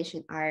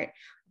installation art.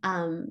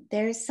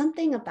 There's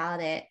something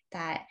about it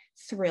that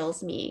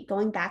thrills me.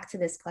 Going back to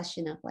this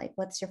question of like,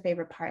 what's your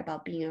favorite part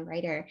about being a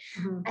writer?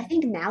 I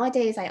think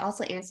nowadays I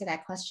also answer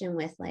that question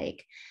with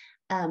like,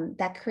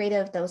 that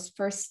creative, those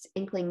first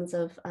inklings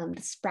of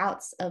the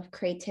sprouts of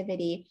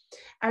creativity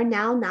are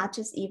now not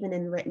just even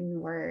in written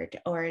word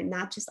or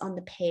not just on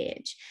the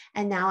page.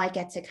 And now I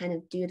get to kind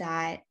of do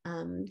that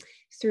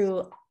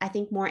through, I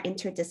think, more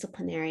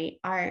interdisciplinary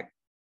art.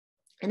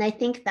 And I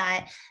think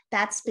that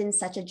that's been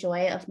such a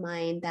joy of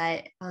mine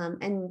that,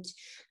 and,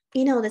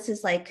 you know, this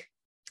is like,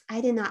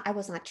 I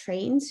was not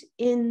trained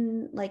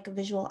in like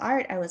visual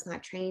art. I was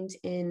not trained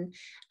in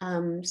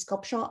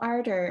sculptural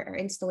art or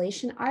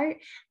installation art.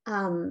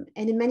 And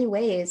in many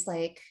ways,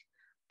 like,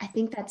 I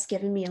think that's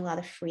given me a lot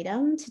of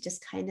freedom to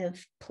just kind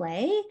of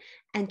play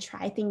and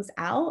try things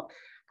out.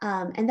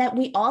 And that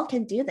we all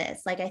can do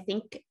this. Like, I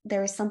think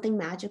there is something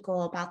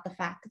magical about the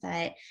fact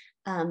that,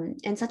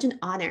 and such an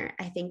honor,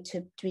 I think,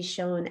 to be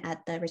shown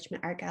at the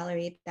Richmond Art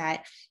Gallery,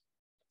 that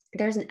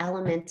there's an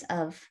element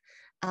of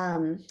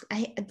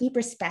a deep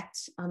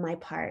respect on my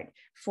part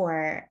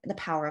for the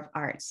power of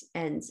art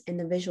and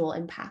the visual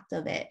impact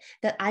of it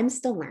that I'm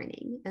still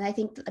learning. And I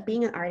think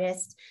being an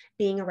artist,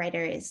 being a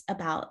writer is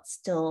about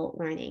still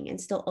learning and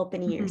still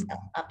opening yourself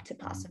up to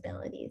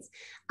possibilities.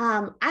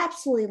 I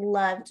absolutely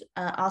loved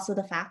also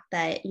the fact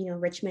that, you know,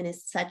 Richmond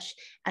is such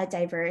a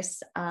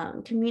diverse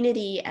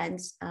community, and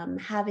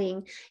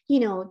having, you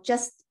know,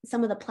 just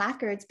some of the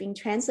placards being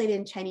translated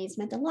in Chinese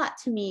meant a lot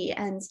to me.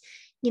 And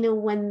you know,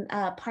 when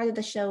part of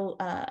the show,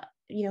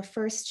 you know,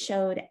 first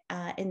showed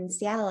in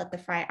Seattle at the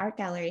Frye Art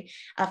Gallery,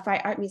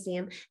 Frye Art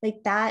Museum, like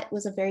that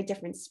was a very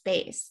different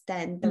space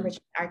than the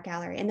Richmond Art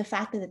Gallery. And the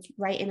fact that it's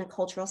right in a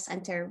cultural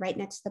center, right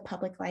next to the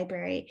public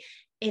library,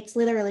 it's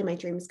literally my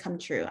dreams come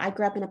true. I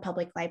grew up in a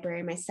public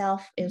library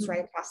myself. It was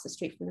right across the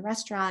street from the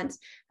restaurant.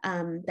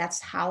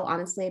 That's how,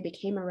 honestly, I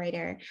became a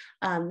writer.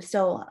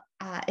 So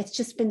it's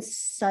just been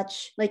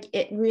such, like,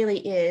 it really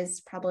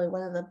is probably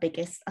one of the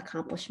biggest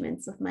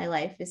accomplishments of my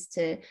life, is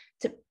to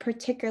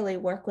particularly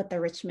work with the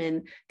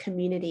Richmond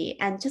community.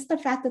 And just the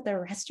fact that the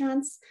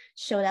restaurants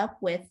showed up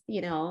with,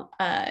 you know,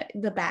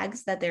 the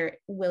bags that they're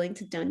willing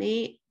to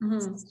donate,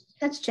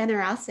 such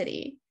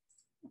generosity.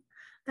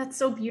 That's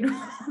so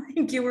beautiful.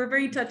 Thank you. We're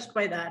very touched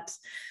by that.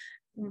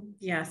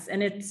 Yes,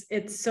 and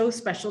it's so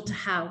special to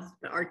have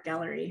the art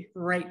gallery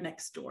right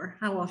next door.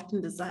 How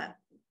often does that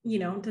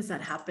does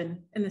that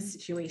happen in this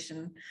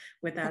situation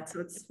with that?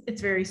 So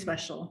it's very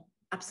special.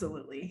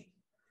 Absolutely.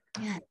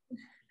 Yeah,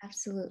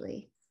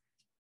 absolutely.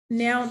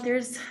 Now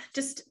there's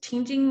just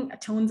changing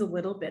tones a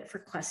little bit for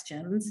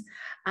questions.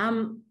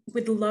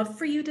 Would love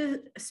for you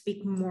to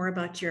speak more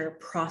about your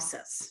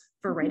process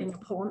for writing a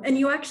poem. And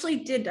you actually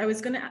did. I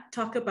was going to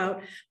talk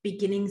about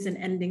beginnings and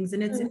endings.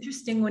 And it's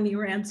interesting when you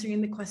were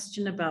answering the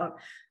question about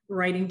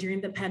writing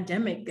during the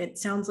pandemic, it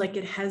sounds like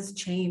it has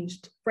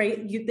changed, right?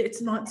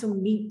 It's not so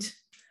neat,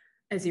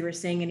 as you were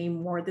saying,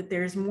 anymore, that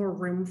there's more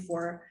room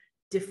for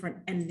different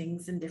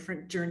endings and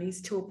different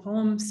journeys to a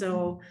poem.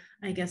 So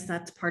I guess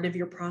that's part of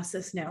your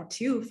process now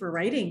too for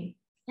writing.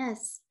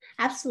 Yes,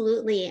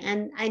 absolutely.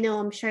 And I know,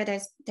 I'm sure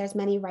there's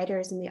many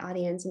writers in the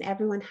audience, and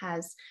everyone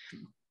has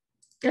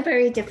a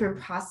very different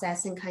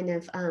process, and kind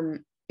of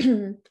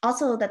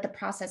also that the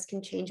process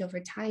can change over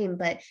time.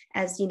 But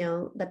as you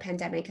know, the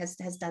pandemic has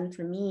done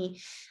for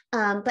me.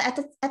 But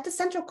at the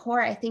central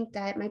core, I think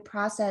that my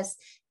process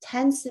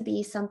tends to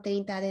be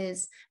something that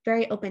is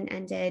very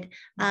open-ended.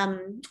 I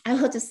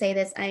will just say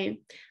this: I'm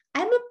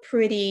a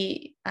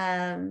pretty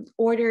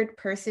ordered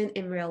person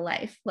in real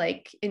life,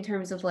 like in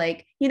terms of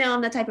like,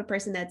 I'm the type of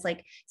person that's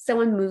like,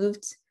 someone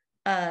moved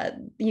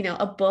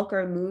a book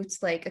or moved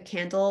like a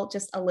candle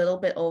just a little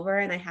bit over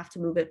and I have to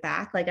move it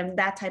back. Like I'm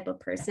that type of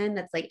person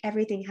that's like,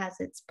 everything has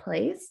its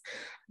place.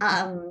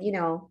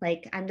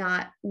 Like I'm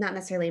not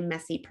necessarily a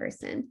messy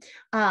person.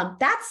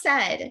 That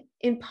said,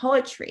 in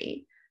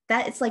poetry,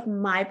 that it's like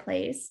my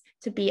place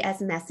to be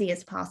as messy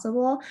as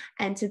possible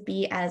and to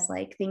be as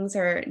like things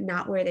are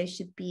not where they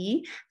should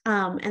be.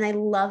 And I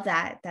love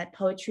that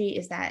poetry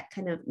is that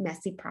kind of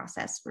messy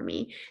process for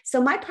me.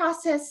 So my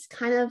process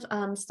kind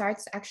of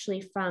starts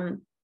actually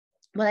from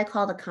what I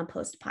call the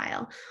compost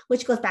pile,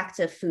 which goes back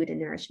to food and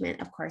nourishment,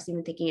 of course,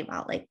 even thinking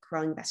about like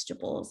growing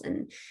vegetables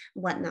and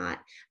whatnot.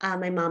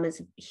 My mom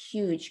is a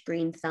huge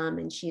green thumb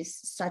and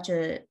she's such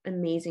an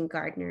amazing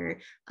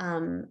gardener.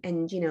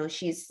 And,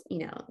 she's,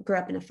 grew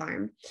up in a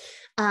farm.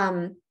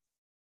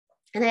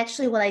 And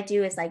actually what I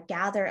do is I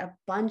gather a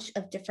bunch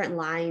of different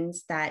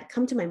lines that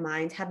come to my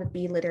mind, have it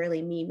be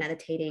literally me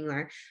meditating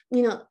or,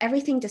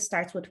 everything just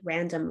starts with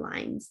random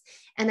lines.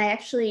 And I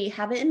actually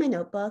have it in my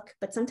notebook,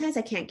 but sometimes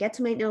I can't get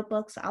to my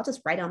notebook. So I'll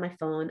just write on my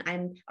phone.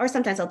 Or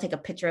sometimes I'll take a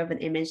picture of an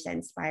image that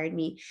inspired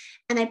me.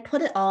 And I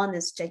put it all in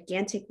this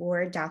gigantic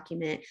Word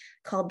document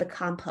called the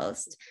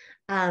compost.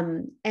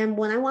 And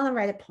when I want to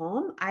write a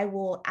poem, I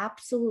will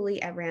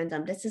absolutely at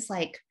random, this is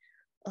like,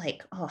 I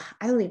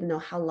don't even know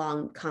how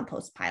long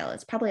compost pile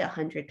is, probably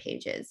 100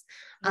 pages.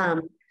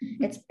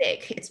 It's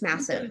big, it's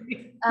massive.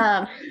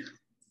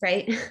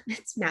 Right?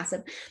 It's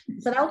massive.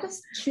 But I'll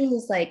just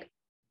choose like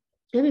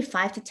maybe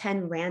 5 to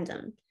 10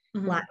 random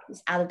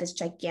lines out of this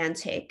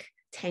gigantic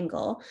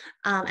tangle.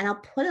 And I'll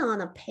put it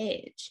on a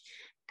page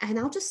and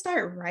I'll just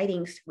start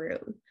writing through.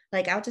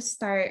 Like I'll just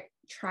start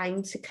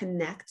trying to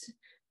connect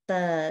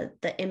the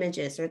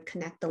images or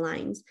connect the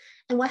lines.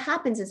 And what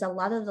happens is a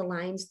lot of the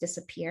lines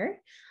disappear.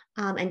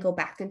 And go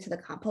back into the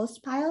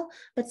compost pile,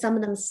 but some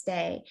of them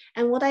stay.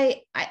 And what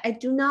I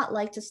do not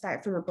like to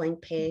start from a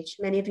blank page.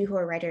 Many of you who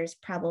are writers,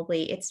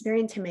 probably, it's very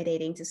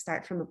intimidating to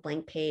start from a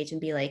blank page and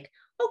be like,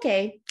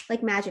 okay,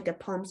 like magic, a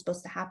poem's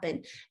supposed to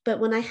happen. But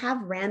when I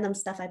have random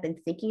stuff I've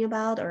been thinking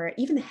about, or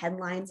even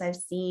headlines I've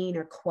seen,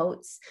 or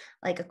quotes,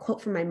 like a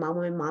quote from my mom,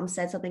 when my mom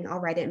said something, I'll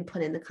write it and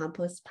put it in the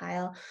compost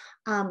pile.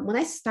 When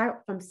I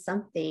start from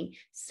something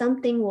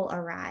will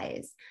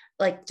arise.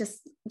 Like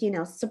just,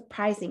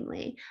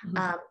 surprisingly.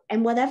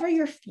 And whatever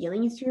you're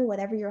feeling through,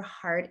 whatever your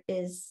heart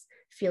is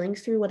feeling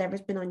through,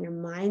 whatever's been on your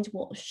mind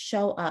will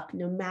show up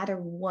no matter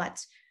what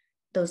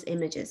those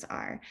images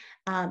are.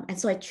 And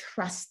so I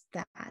trust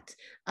that.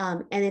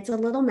 And it's a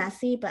little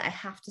messy, but I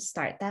have to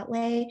start that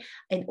way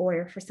in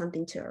order for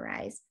something to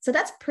arise. So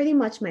that's pretty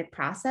much my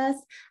process.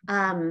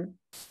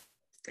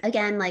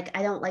 Again, like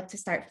I don't like to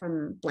start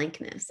from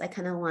blankness. I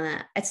kind of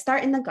I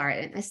start in the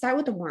garden. I start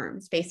with the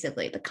worms,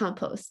 basically, the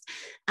compost.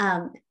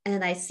 And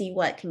I see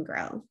what can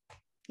grow.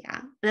 Yeah.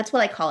 And that's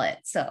what I call it.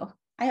 So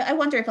I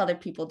wonder if other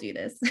people do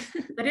this.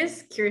 That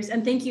is curious.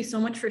 And thank you so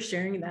much for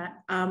sharing that.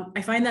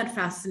 I find that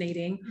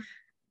fascinating.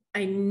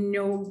 I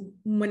know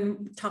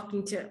when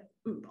talking to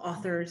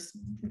authors,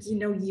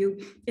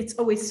 it's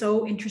always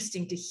so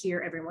interesting to hear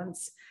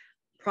everyone's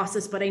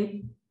process, but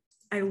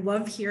I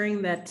love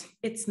hearing that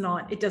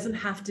it doesn't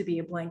have to be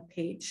a blank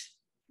page.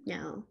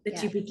 No.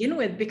 That you begin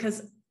with,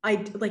 because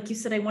like you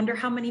said, I wonder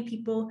how many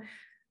people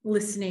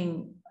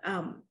listening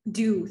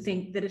do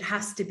think that it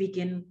has to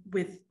begin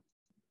with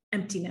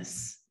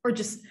emptiness, or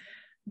just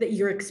that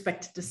you're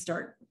expected to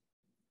start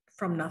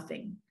from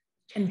nothing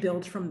and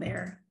build from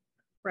there,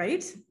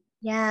 right?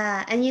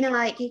 Yeah. And,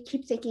 I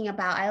keep thinking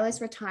about, I always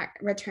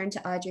return to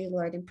Audre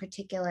Lorde in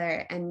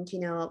particular. And,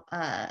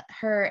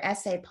 her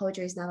essay,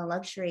 Poetry is Not a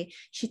Luxury,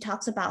 she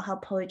talks about how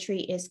poetry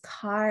is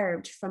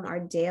carved from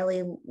our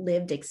daily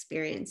lived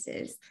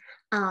experiences.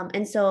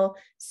 And so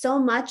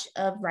much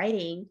of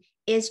writing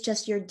is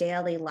just your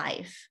daily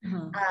life.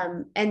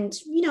 And,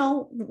 you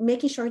know,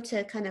 making sure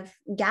to kind of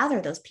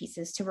gather those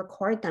pieces, to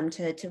record them,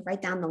 to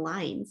write down the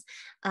lines,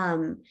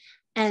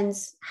 and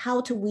how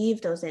to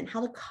weave those in,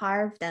 how to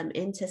carve them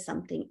into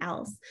something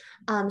else.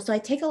 So I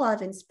take a lot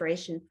of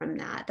inspiration from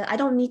that I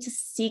don't need to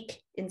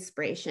seek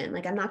inspiration.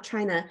 Like, I'm not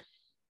trying to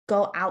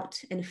go out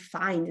and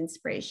find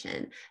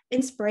inspiration.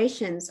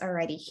 Inspiration's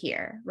already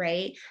here,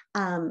 right?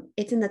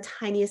 It's in the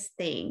tiniest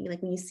thing.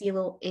 Like when you see a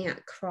little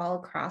ant crawl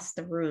across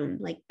the room,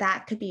 like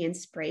that could be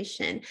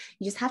inspiration.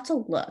 You just have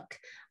to look.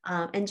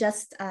 And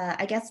just,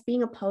 I guess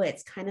being a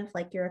poet's kind of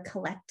like you're a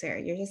collector.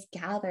 You're just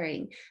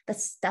gathering the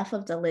stuff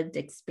of the lived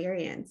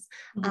experience.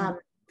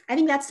 I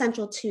think that's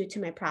central too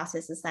to my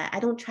process, is that I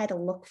don't try to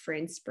look for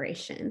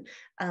inspiration.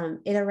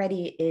 It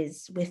already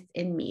is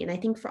within me. And I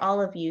think for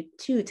all of you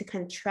too, to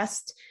kind of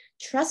trust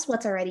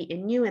what's already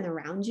in you and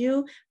around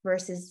you,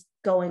 versus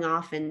going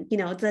off and, you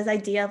know, this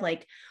idea of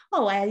like,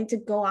 oh, I need to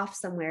go off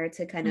somewhere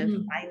to kind of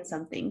find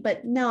something,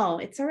 but no,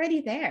 it's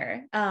already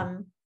there.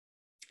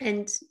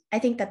 And I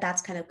think that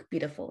that's kind of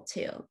beautiful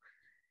too.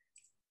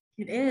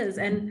 It is.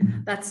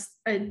 And that's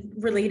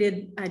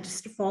related,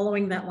 just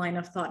following that line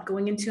of thought,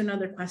 going into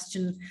another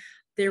question.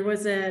 There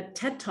was a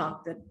TED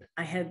Talk that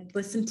I had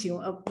listened to,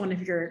 one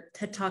of your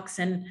TED Talks,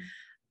 and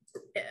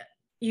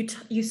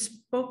you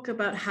spoke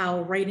about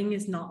how writing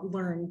is not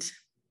learned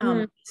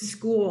in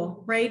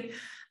school, right?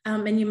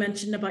 And you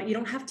mentioned about you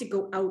don't have to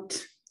go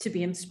out to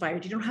be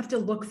inspired. You don't have to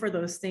look for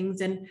those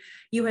things. And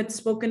you had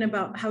spoken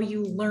about how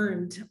you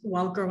learned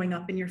while growing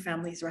up in your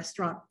family's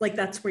restaurant. Like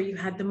that's where you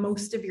had the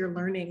most of your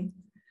learning,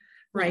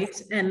 right?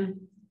 Yes.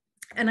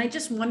 And I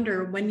just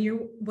wonder, when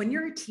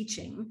you're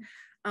teaching,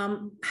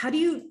 how do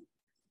you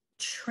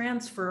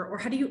transfer, or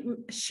how do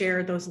you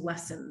share those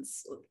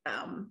lessons?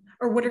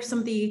 Or what are some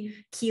of the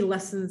key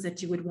lessons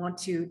that you would want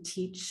to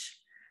teach,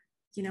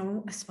 you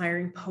know,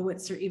 aspiring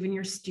poets, or even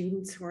your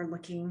students who are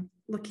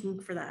looking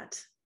for that?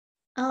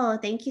 Oh,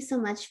 thank you so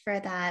much for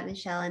that,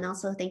 Michelle. And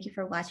also thank you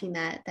for watching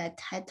that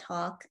TED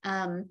Talk.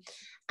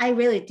 I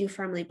really do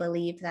firmly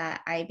believe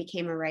that I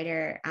became a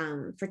writer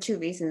for two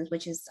reasons,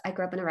 which is I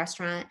grew up in a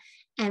restaurant,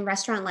 and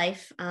restaurant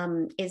life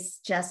is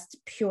just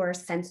pure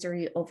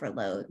sensory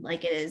overload.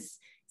 Like it is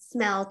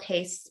smell,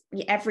 taste,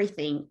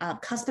 everything.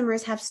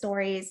 Customers have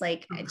stories.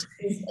 Like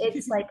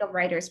it's like a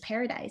writer's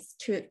paradise,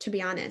 to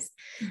be honest.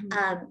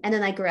 And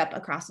then I grew up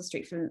across the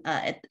street from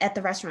at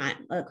the restaurant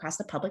across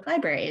the public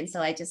library, and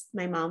so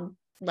my mom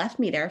left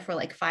me there for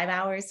like 5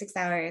 hours, 6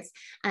 hours,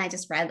 and I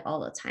just read all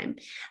the time.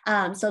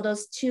 So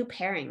those two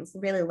pairings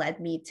really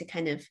led me to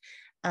kind of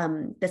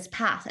this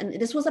path, and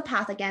this was a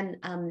path again.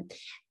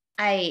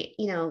 I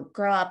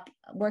grow up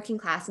working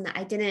class, and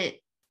I didn't,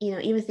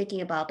 even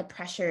thinking about the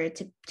pressure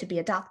to be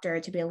a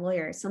doctor, to be a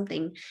lawyer or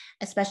something,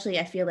 especially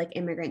I feel like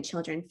immigrant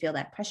children feel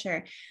that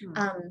pressure.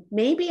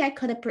 Maybe I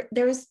could have,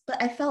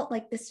 but I felt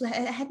like I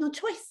had no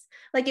choice.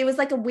 Like it was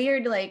like a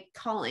weird, like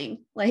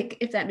calling, like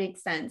if that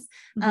makes sense.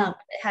 It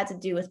had to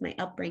do with my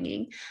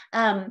upbringing.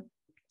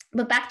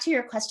 But back to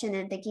your question,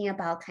 and thinking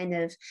about kind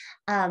of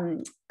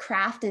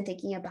craft, and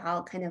thinking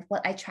about kind of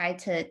what I try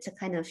to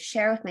kind of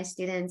share with my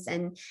students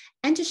and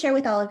to share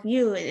with all of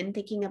you, and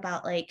thinking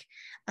about like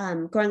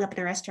growing up in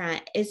a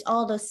restaurant, is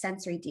all those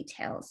sensory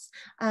details.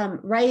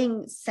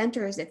 Writing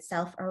centers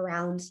itself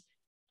around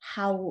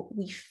how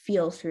we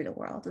feel through the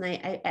world.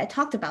 And I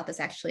talked about this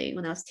actually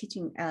when I was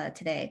teaching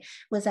today,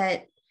 was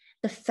that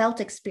the felt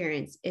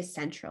experience is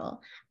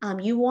central.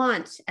 You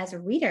want, as a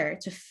reader,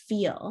 to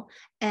feel,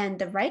 and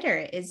the writer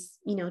is,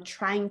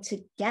 trying to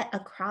get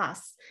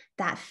across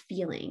that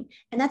feeling.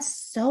 And that's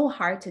so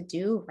hard to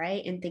do,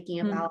 right? And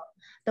thinking about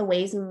the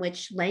ways in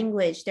which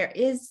language, there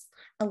is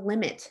a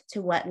limit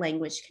to what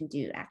language can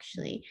do,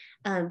 actually.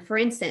 For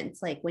instance,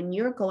 like when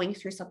you're going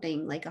through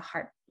something like a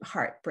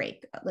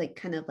heartbreak, like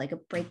kind of like a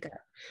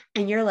breakup,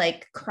 and you're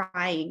like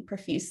crying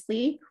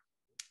profusely,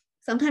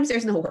 sometimes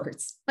there's no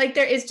words. Like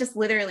there is just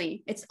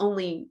literally, it's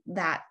only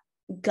that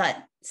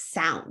gut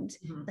sound,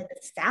 like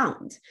a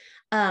sound.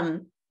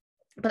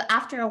 But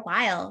after a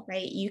while,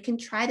 right, you can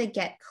try to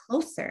get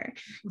closer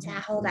to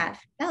how that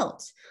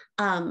felt,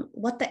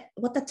 what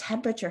the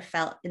temperature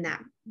felt in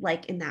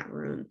that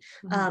room.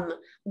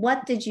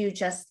 What did you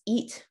just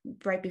eat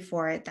right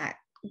before that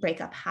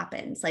breakup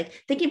happens?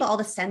 Like thinking about all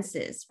the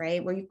senses,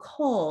 right? Were you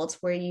cold?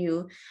 Were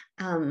you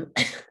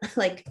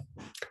like,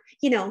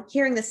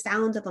 hearing the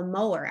sound of a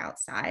mower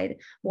outside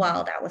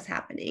while that was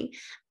happening.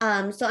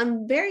 So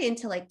I'm very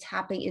into like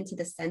tapping into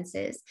the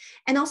senses,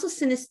 and also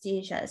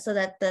synesthesia, so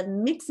that the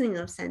mixing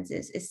of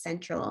senses is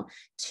central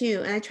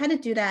too. And I try to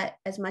do that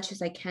as much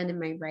as I can in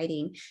my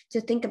writing,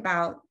 to think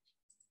about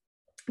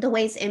the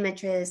ways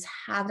images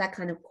have that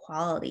kind of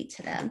quality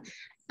to them.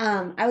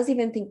 I was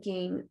even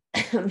thinking,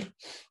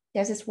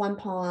 there's this one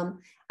poem,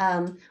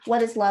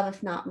 what is love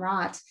if not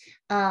rot?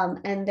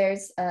 And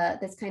there's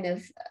this kind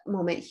of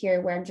moment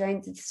here where I'm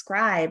trying to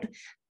describe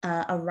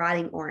a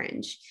rotting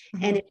orange.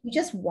 And if you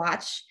just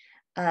watch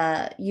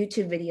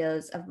YouTube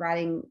videos of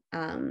rotting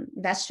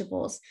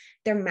vegetables,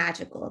 they're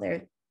magical.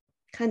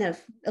 kind of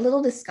a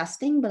little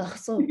disgusting, but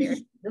also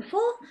very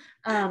beautiful.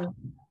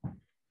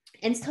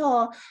 And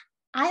so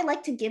I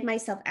like to give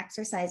myself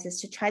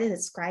exercises to try to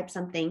describe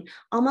something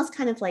almost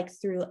kind of like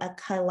through a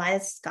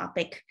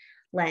kaleidoscopic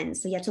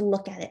lens. So you have to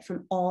look at it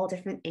from all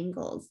different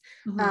angles.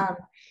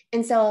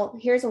 And so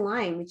here's a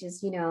line, which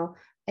is,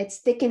 it's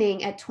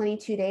thickening at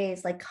 22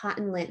 days, like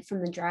cotton lint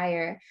from the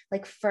dryer,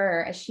 like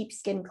fur, a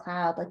sheepskin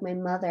cloud, like my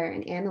mother,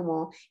 an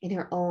animal in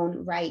her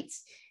own right.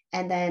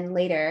 And then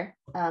later,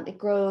 it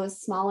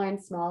grows smaller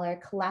and smaller,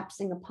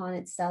 collapsing upon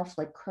itself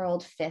like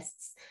curled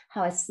fists,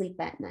 how I sleep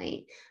at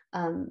night,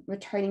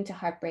 returning to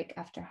heartbreak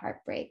after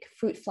heartbreak,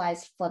 fruit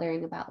flies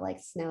fluttering about like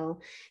snow.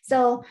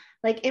 So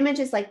like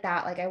images like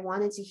that, like I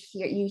wanted to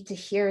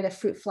hear the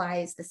fruit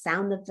flies, the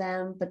sound of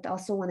them, but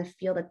also want to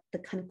feel the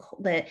kind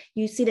of,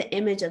 you see the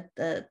image of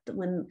the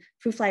when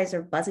fruit flies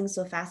are buzzing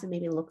so fast, and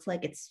maybe it looks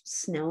like it's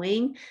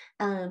snowing,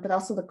 but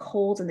also the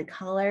cold and the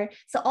color.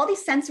 So all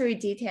these sensory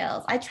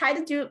details, I try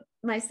to do it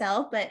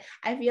myself, but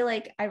I feel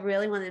like I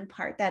really want to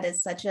impart that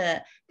as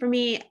for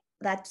me,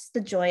 that's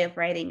the joy of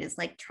writing, is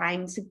like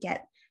trying to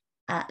get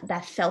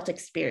that felt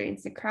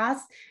experience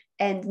across,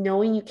 and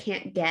knowing you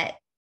can't get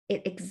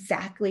it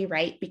exactly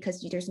right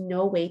because there's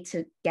no way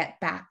to get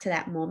back to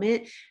that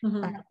moment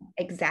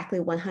exactly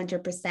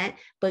 100%,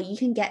 but you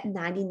can get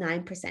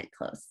 99%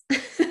 close to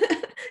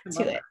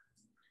it.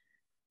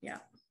 Yeah.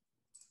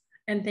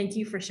 And thank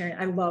you for sharing.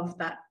 I love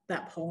that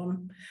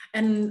poem.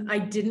 And I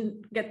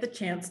didn't get the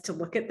chance to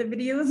look at the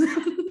videos.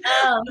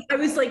 I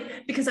was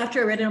like, because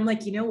after I read it, I'm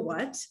like, you know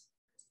what?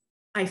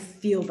 I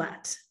feel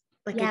that.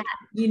 Like,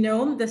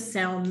 the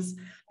sounds,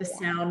 the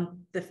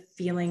sound, the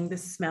feeling, the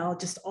smell,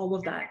 just all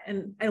of that.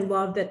 And I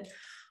love that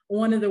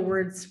one of the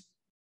words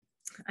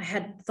I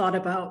had thought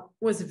about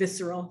was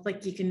visceral.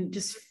 Like you can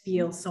just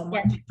feel so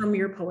much from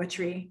your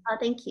poetry. Oh,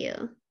 thank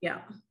you.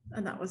 Yeah.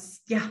 And that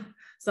was,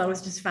 so that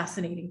was just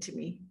fascinating to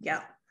me.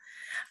 Yeah.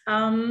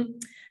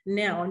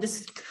 Now I'm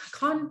just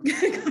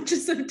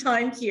conscious of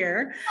time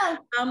here.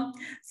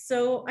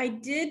 So I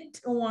did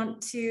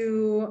want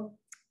to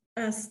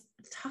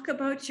talk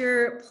about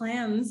your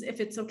plans,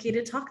 if it's okay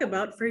to talk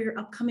about, for your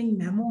upcoming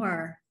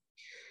memoir.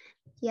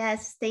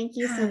 Yes, thank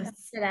you so much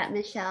for that,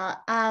 Michelle.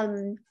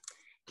 I'm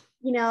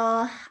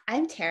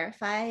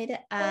terrified.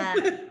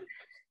 I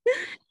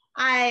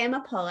am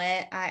a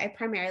poet. I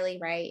primarily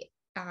write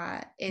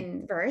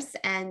in verse,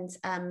 and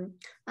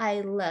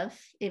I love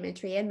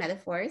imagery and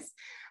metaphors.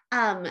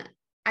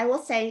 I will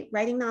say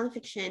writing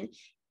nonfiction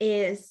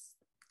is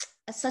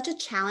such a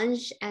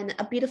challenge, and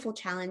a beautiful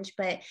challenge,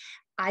 but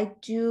I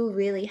do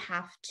really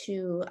have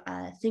to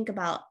think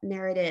about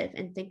narrative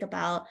and think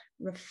about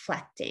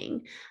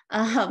reflecting.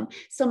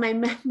 So my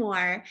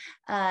memoir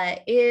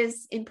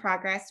is in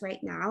progress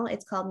right now.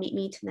 It's called Meet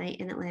Me Tonight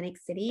in Atlantic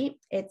City.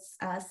 It's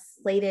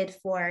slated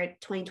for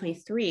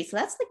 2023. So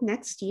that's like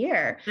next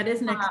year. That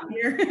is next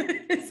year.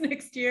 It's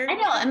next year. I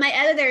know. And my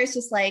editor is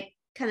just like,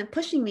 kind of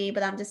pushing me,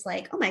 but I'm just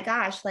like, oh my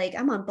gosh, like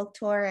I'm on book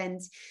tour and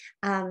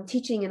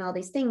teaching and all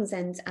these things.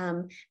 And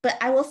but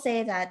I will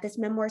say that this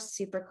memoir is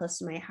super close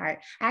to my heart.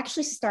 I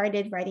actually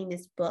started writing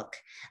this book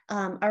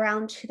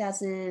around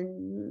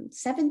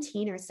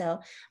 2017 or so.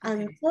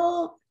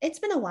 So it's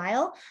been a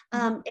while.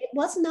 It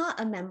was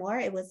not a memoir,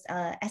 it was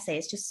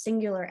essays, just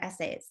singular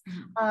essays.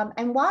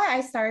 And why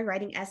I started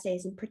writing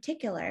essays in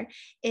particular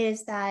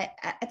is that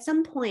at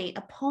some point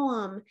a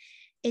poem,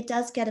 it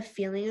does get a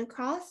feeling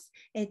across.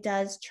 It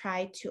does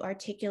try to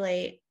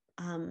articulate,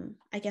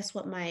 I guess,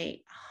 what my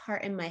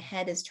heart and my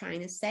head is trying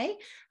to say.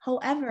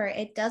 However,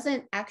 it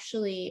doesn't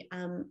actually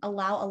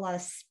allow a lot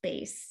of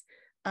space,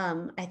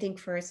 I think,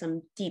 for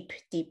some deep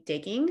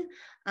digging.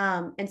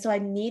 And so I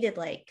needed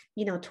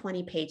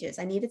 20 pages.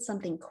 I needed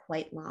something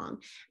quite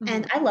long.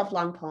 And I love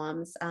long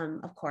poems,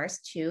 of course,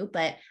 too,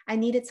 but I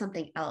needed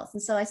something else.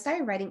 And so I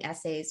started writing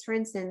essays. For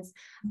instance,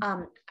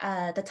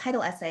 the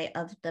title essay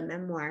of the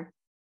memoir,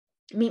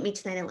 Meet Me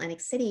Tonight in Atlantic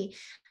City.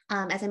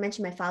 As I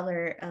mentioned, my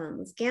father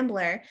was a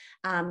gambler,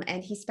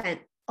 and he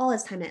spent all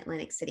his time at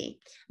Atlantic City.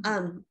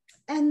 And,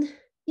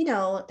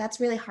 that's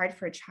really hard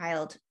for a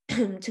child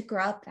to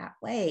grow up that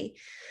way.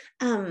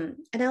 And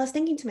I was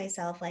thinking to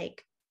myself,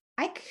 like,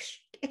 I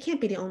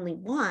can't be the only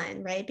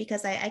one, right?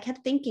 Because I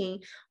kept thinking,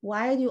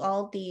 why do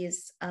all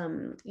these,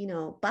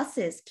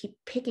 buses keep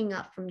picking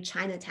up from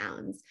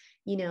Chinatowns,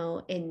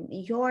 in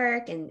New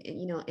York and, in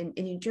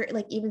New Jersey,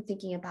 like even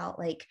thinking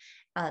about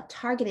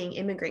targeting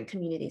immigrant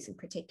communities in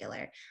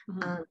particular,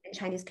 and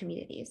Chinese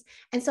communities.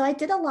 And so I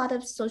did a lot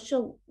of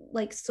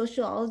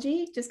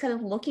sociology, just kind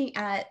of looking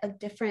at a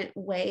different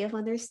way of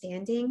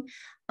understanding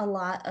a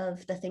lot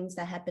of the things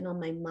that had been on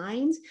my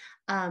mind.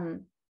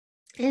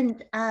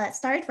 And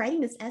started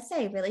writing this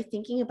essay, really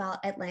thinking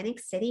about Atlantic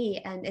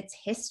City and its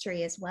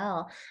history as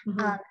well.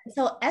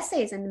 So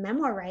essays and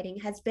memoir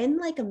writing has been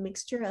like a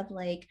mixture of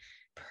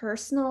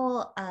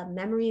personal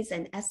memories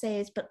and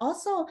essays, but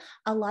also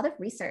a lot of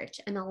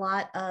research and a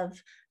lot of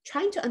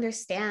trying to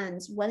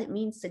understand what it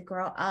means to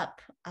grow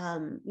up,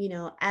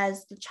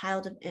 as the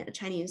child of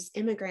Chinese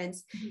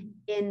immigrants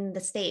in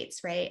the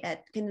States, right?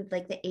 At kind of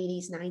like the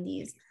 80s,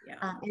 90s,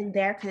 and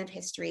their kind of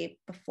history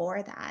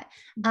before that.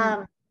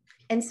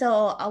 And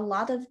so a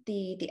lot of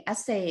the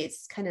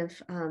essays kind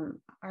of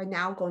are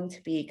now going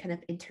to be kind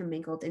of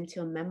intermingled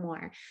into a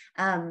memoir.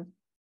 And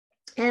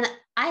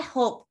I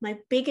hope, my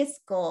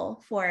biggest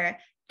goal for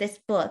this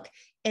book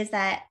is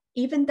that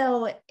even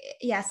though,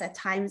 yes, at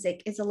times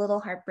it is a little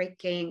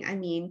heartbreaking. I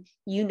mean,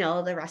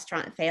 the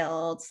restaurant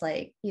failed,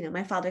 like,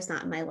 my father's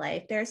not in my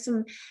life. There are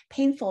some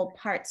painful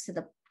parts to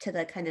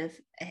the kind of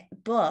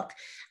book.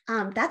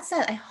 That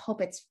said, I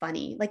hope it's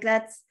funny. Like,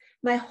 that's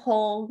my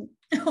whole,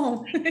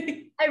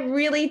 I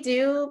really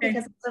do,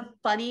 because it's so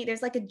funny.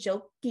 There's like a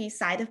jokey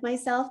side of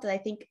myself that I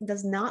think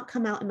does not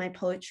come out in my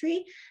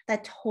poetry,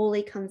 that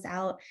totally comes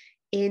out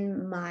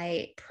in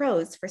my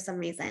prose for some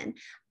reason.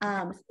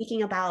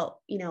 Speaking about,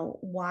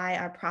 why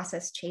our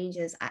process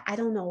changes. I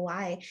don't know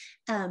why,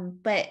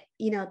 but,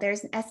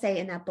 there's an essay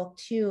in that book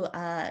too,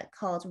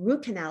 called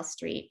Root Canal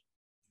Street.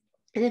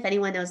 And if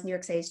anyone knows New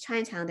York City's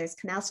Chinatown, there's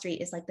Canal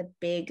Street is like the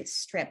big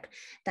strip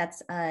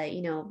that's,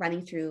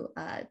 running through,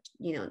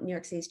 New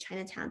York City's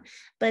Chinatown,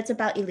 but it's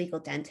about illegal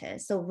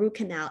dentists. So root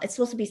canal, it's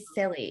supposed to be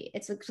silly.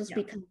 It's supposed to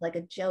be kind of like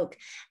a joke,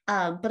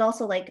 but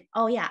also like,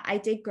 oh yeah, I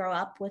did grow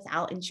up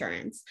without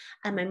insurance.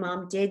 And my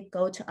mom did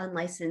go to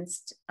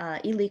unlicensed,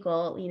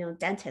 illegal,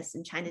 dentists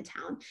in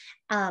Chinatown.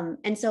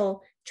 And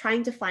so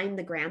trying to find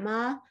the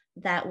grandma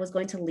that was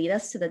going to lead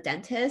us to the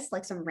dentist,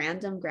 like some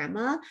random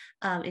grandma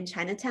in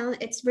Chinatown.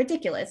 It's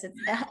ridiculous.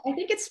 I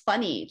think it's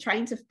funny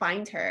trying to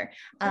find her.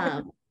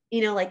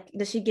 Like,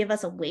 does she give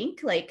us a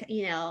wink? Like,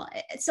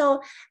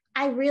 so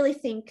I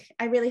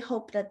really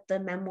hope that the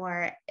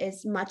memoir,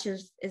 as much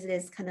as it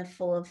is kind of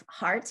full of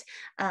heart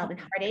and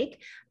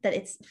heartache, that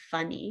it's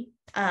funny.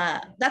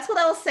 That's what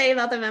I'll say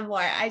about the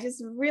memoir. I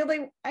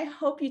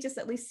hope you just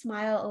at least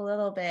smile a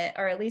little bit,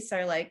 or at least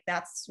are like,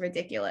 that's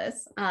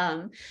ridiculous.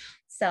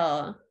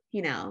 So,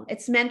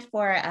 it's meant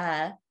for,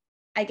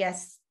 I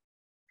guess,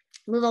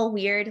 little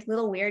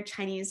weird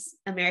Chinese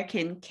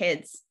American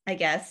kids, I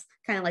guess,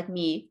 kind of like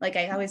me. Like,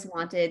 I always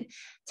wanted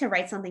to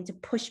write something to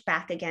push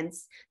back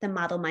against the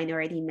model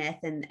minority myth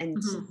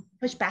and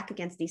push back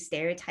against these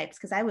stereotypes,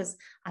 because I was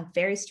a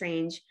very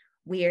strange,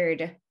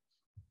 weird,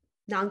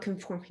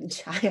 non-conforming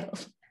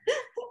child.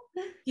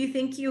 Do you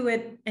think you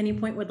at any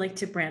point would like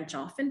to branch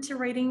off into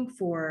writing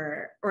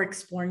or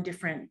exploring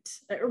different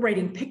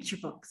writing picture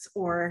books,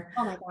 or,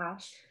 oh my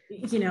gosh,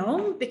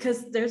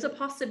 because there's a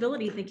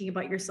possibility, thinking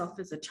about yourself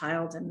as a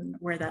child and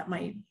where that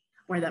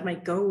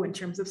might go in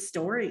terms of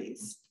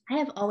stories. I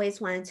have always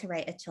wanted to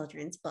write a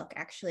children's book,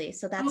 actually.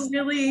 So that's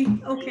really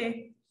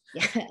okay.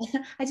 Yeah,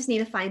 I just need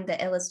to find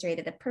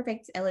the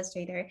perfect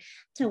illustrator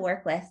to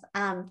work with.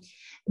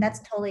 That's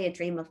totally a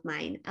dream of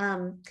mine.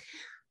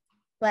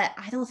 But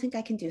I don't think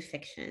I can do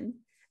fiction.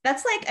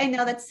 That's like, I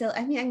know that's still,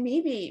 I mean,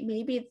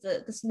 maybe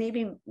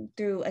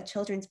through a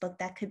children's book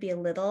that could be a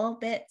little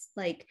bit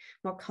like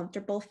more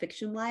comfortable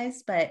fiction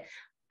wise, but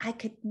I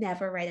could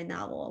never write a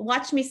novel.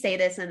 Watch me say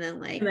this and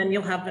then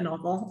you'll have a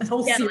novel, a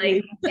whole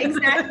series.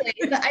 Exactly.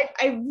 But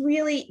I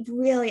really,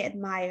 really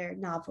admire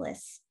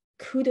novelists.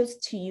 Kudos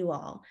to you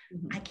all.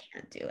 I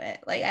can't do it.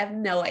 Like, I have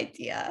no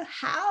idea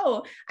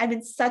how. I'm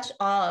in such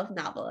awe of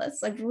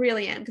novelists. I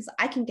really am, because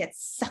I can get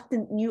sucked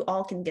in. You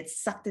all can get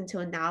sucked into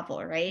a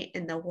novel, right,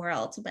 in the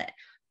world, but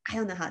I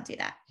don't know how to do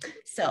that.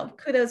 So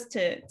kudos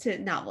to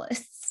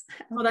novelists.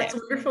 Well, that's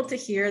wonderful to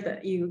hear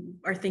that you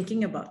are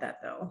thinking about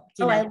that, though.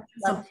 I love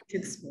something to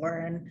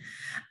explore,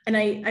 and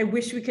I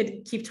wish we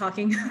could keep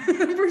talking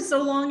for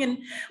so long, and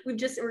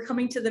we're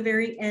coming to the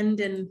very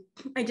end, and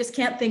I just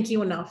can't thank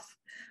you enough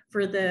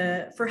for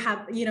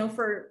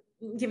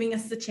giving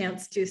us the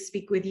chance to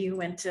speak with you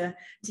and to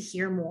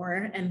hear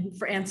more, and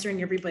for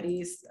answering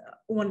everybody's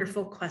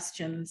wonderful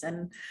questions.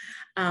 And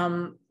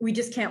we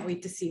just can't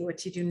wait to see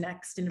what you do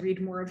next and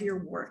read more of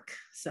your work.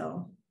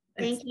 So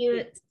thank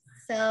you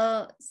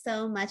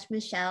so much,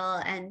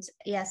 Michelle. And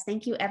yes,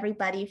 thank you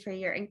everybody for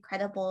your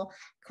incredible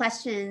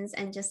questions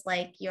and just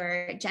like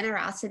your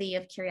generosity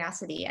of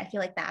curiosity. I feel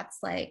like that's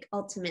like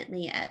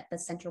ultimately at the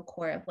central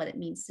core of what it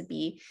means to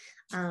be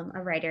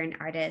a writer and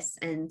artist.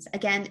 And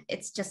again,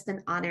 it's just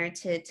an honor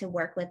to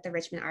work with the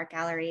Richmond Art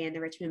Gallery and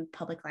the Richmond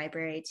Public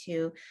Library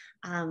to,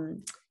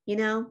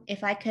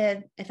 if I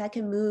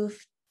could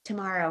move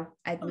tomorrow,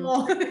 I'd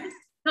move.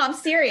 No, I'm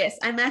serious.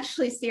 I'm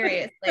actually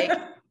serious. Like,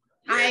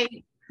 I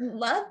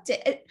loved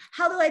it.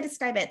 How do I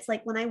describe it? It's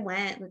like when I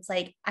went, it's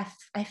like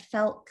I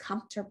felt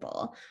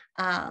comfortable.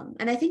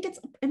 And I think it's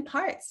in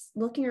parts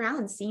looking around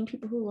and seeing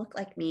people who look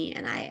like me.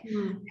 And I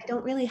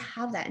don't really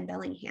have that in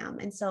Bellingham.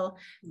 And so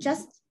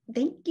just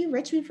thank you,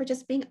 Richmond, for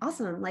just being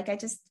awesome. Like, it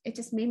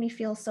just made me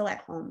feel so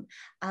at home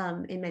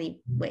in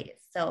many ways.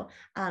 So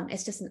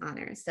it's just an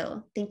honor.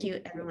 So thank you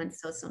everyone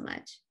so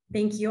much.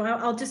 Thank you.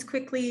 I'll just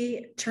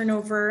quickly turn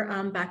over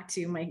back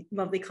to my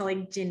lovely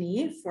colleague,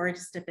 Ginny, for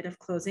just a bit of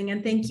closing.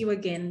 And thank you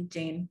again,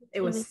 Jane.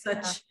 It was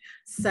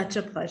such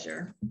a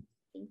pleasure.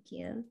 Thank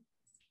you.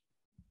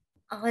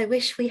 Oh, I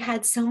wish we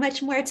had so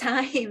much more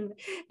time.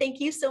 Thank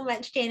you so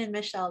much, Jane and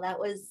Michelle. That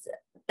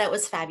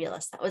was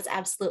fabulous. That was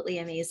absolutely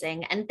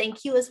amazing. And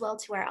thank you as well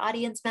to our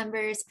audience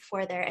members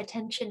for their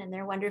attention and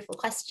their wonderful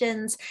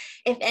questions.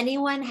 If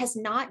anyone has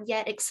not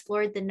yet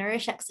explored the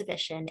Nourish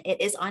exhibition,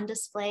 it is on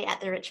display at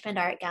the Richmond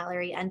Art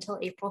Gallery until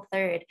April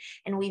 3rd,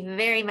 and we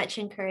very much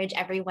encourage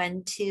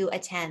everyone to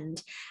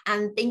attend.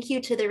 Thank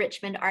you to the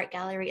Richmond Art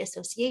Gallery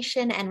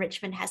Association and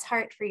Richmond Has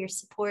Heart for your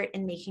support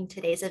in making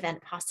today's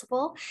event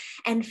possible.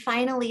 And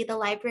finally, the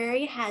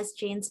library has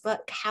Jane's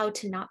book, How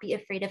to Not Be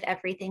Afraid of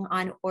Everything,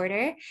 on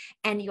order,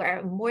 and you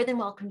are more than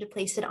welcome to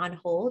place it on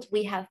hold.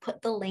 We have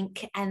put the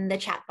link in the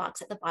chat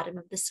box at the bottom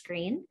of the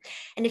screen.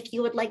 And if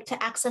you would like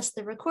to access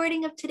the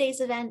recording of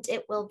today's event,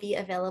 it will be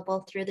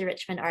available through the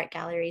Richmond Art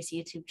Gallery's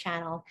YouTube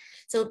channel.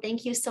 So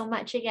thank you so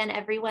much again,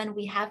 everyone.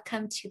 We have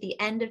come to the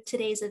end of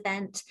today's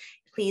event.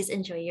 Please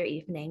enjoy your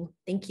evening.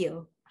 Thank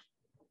you.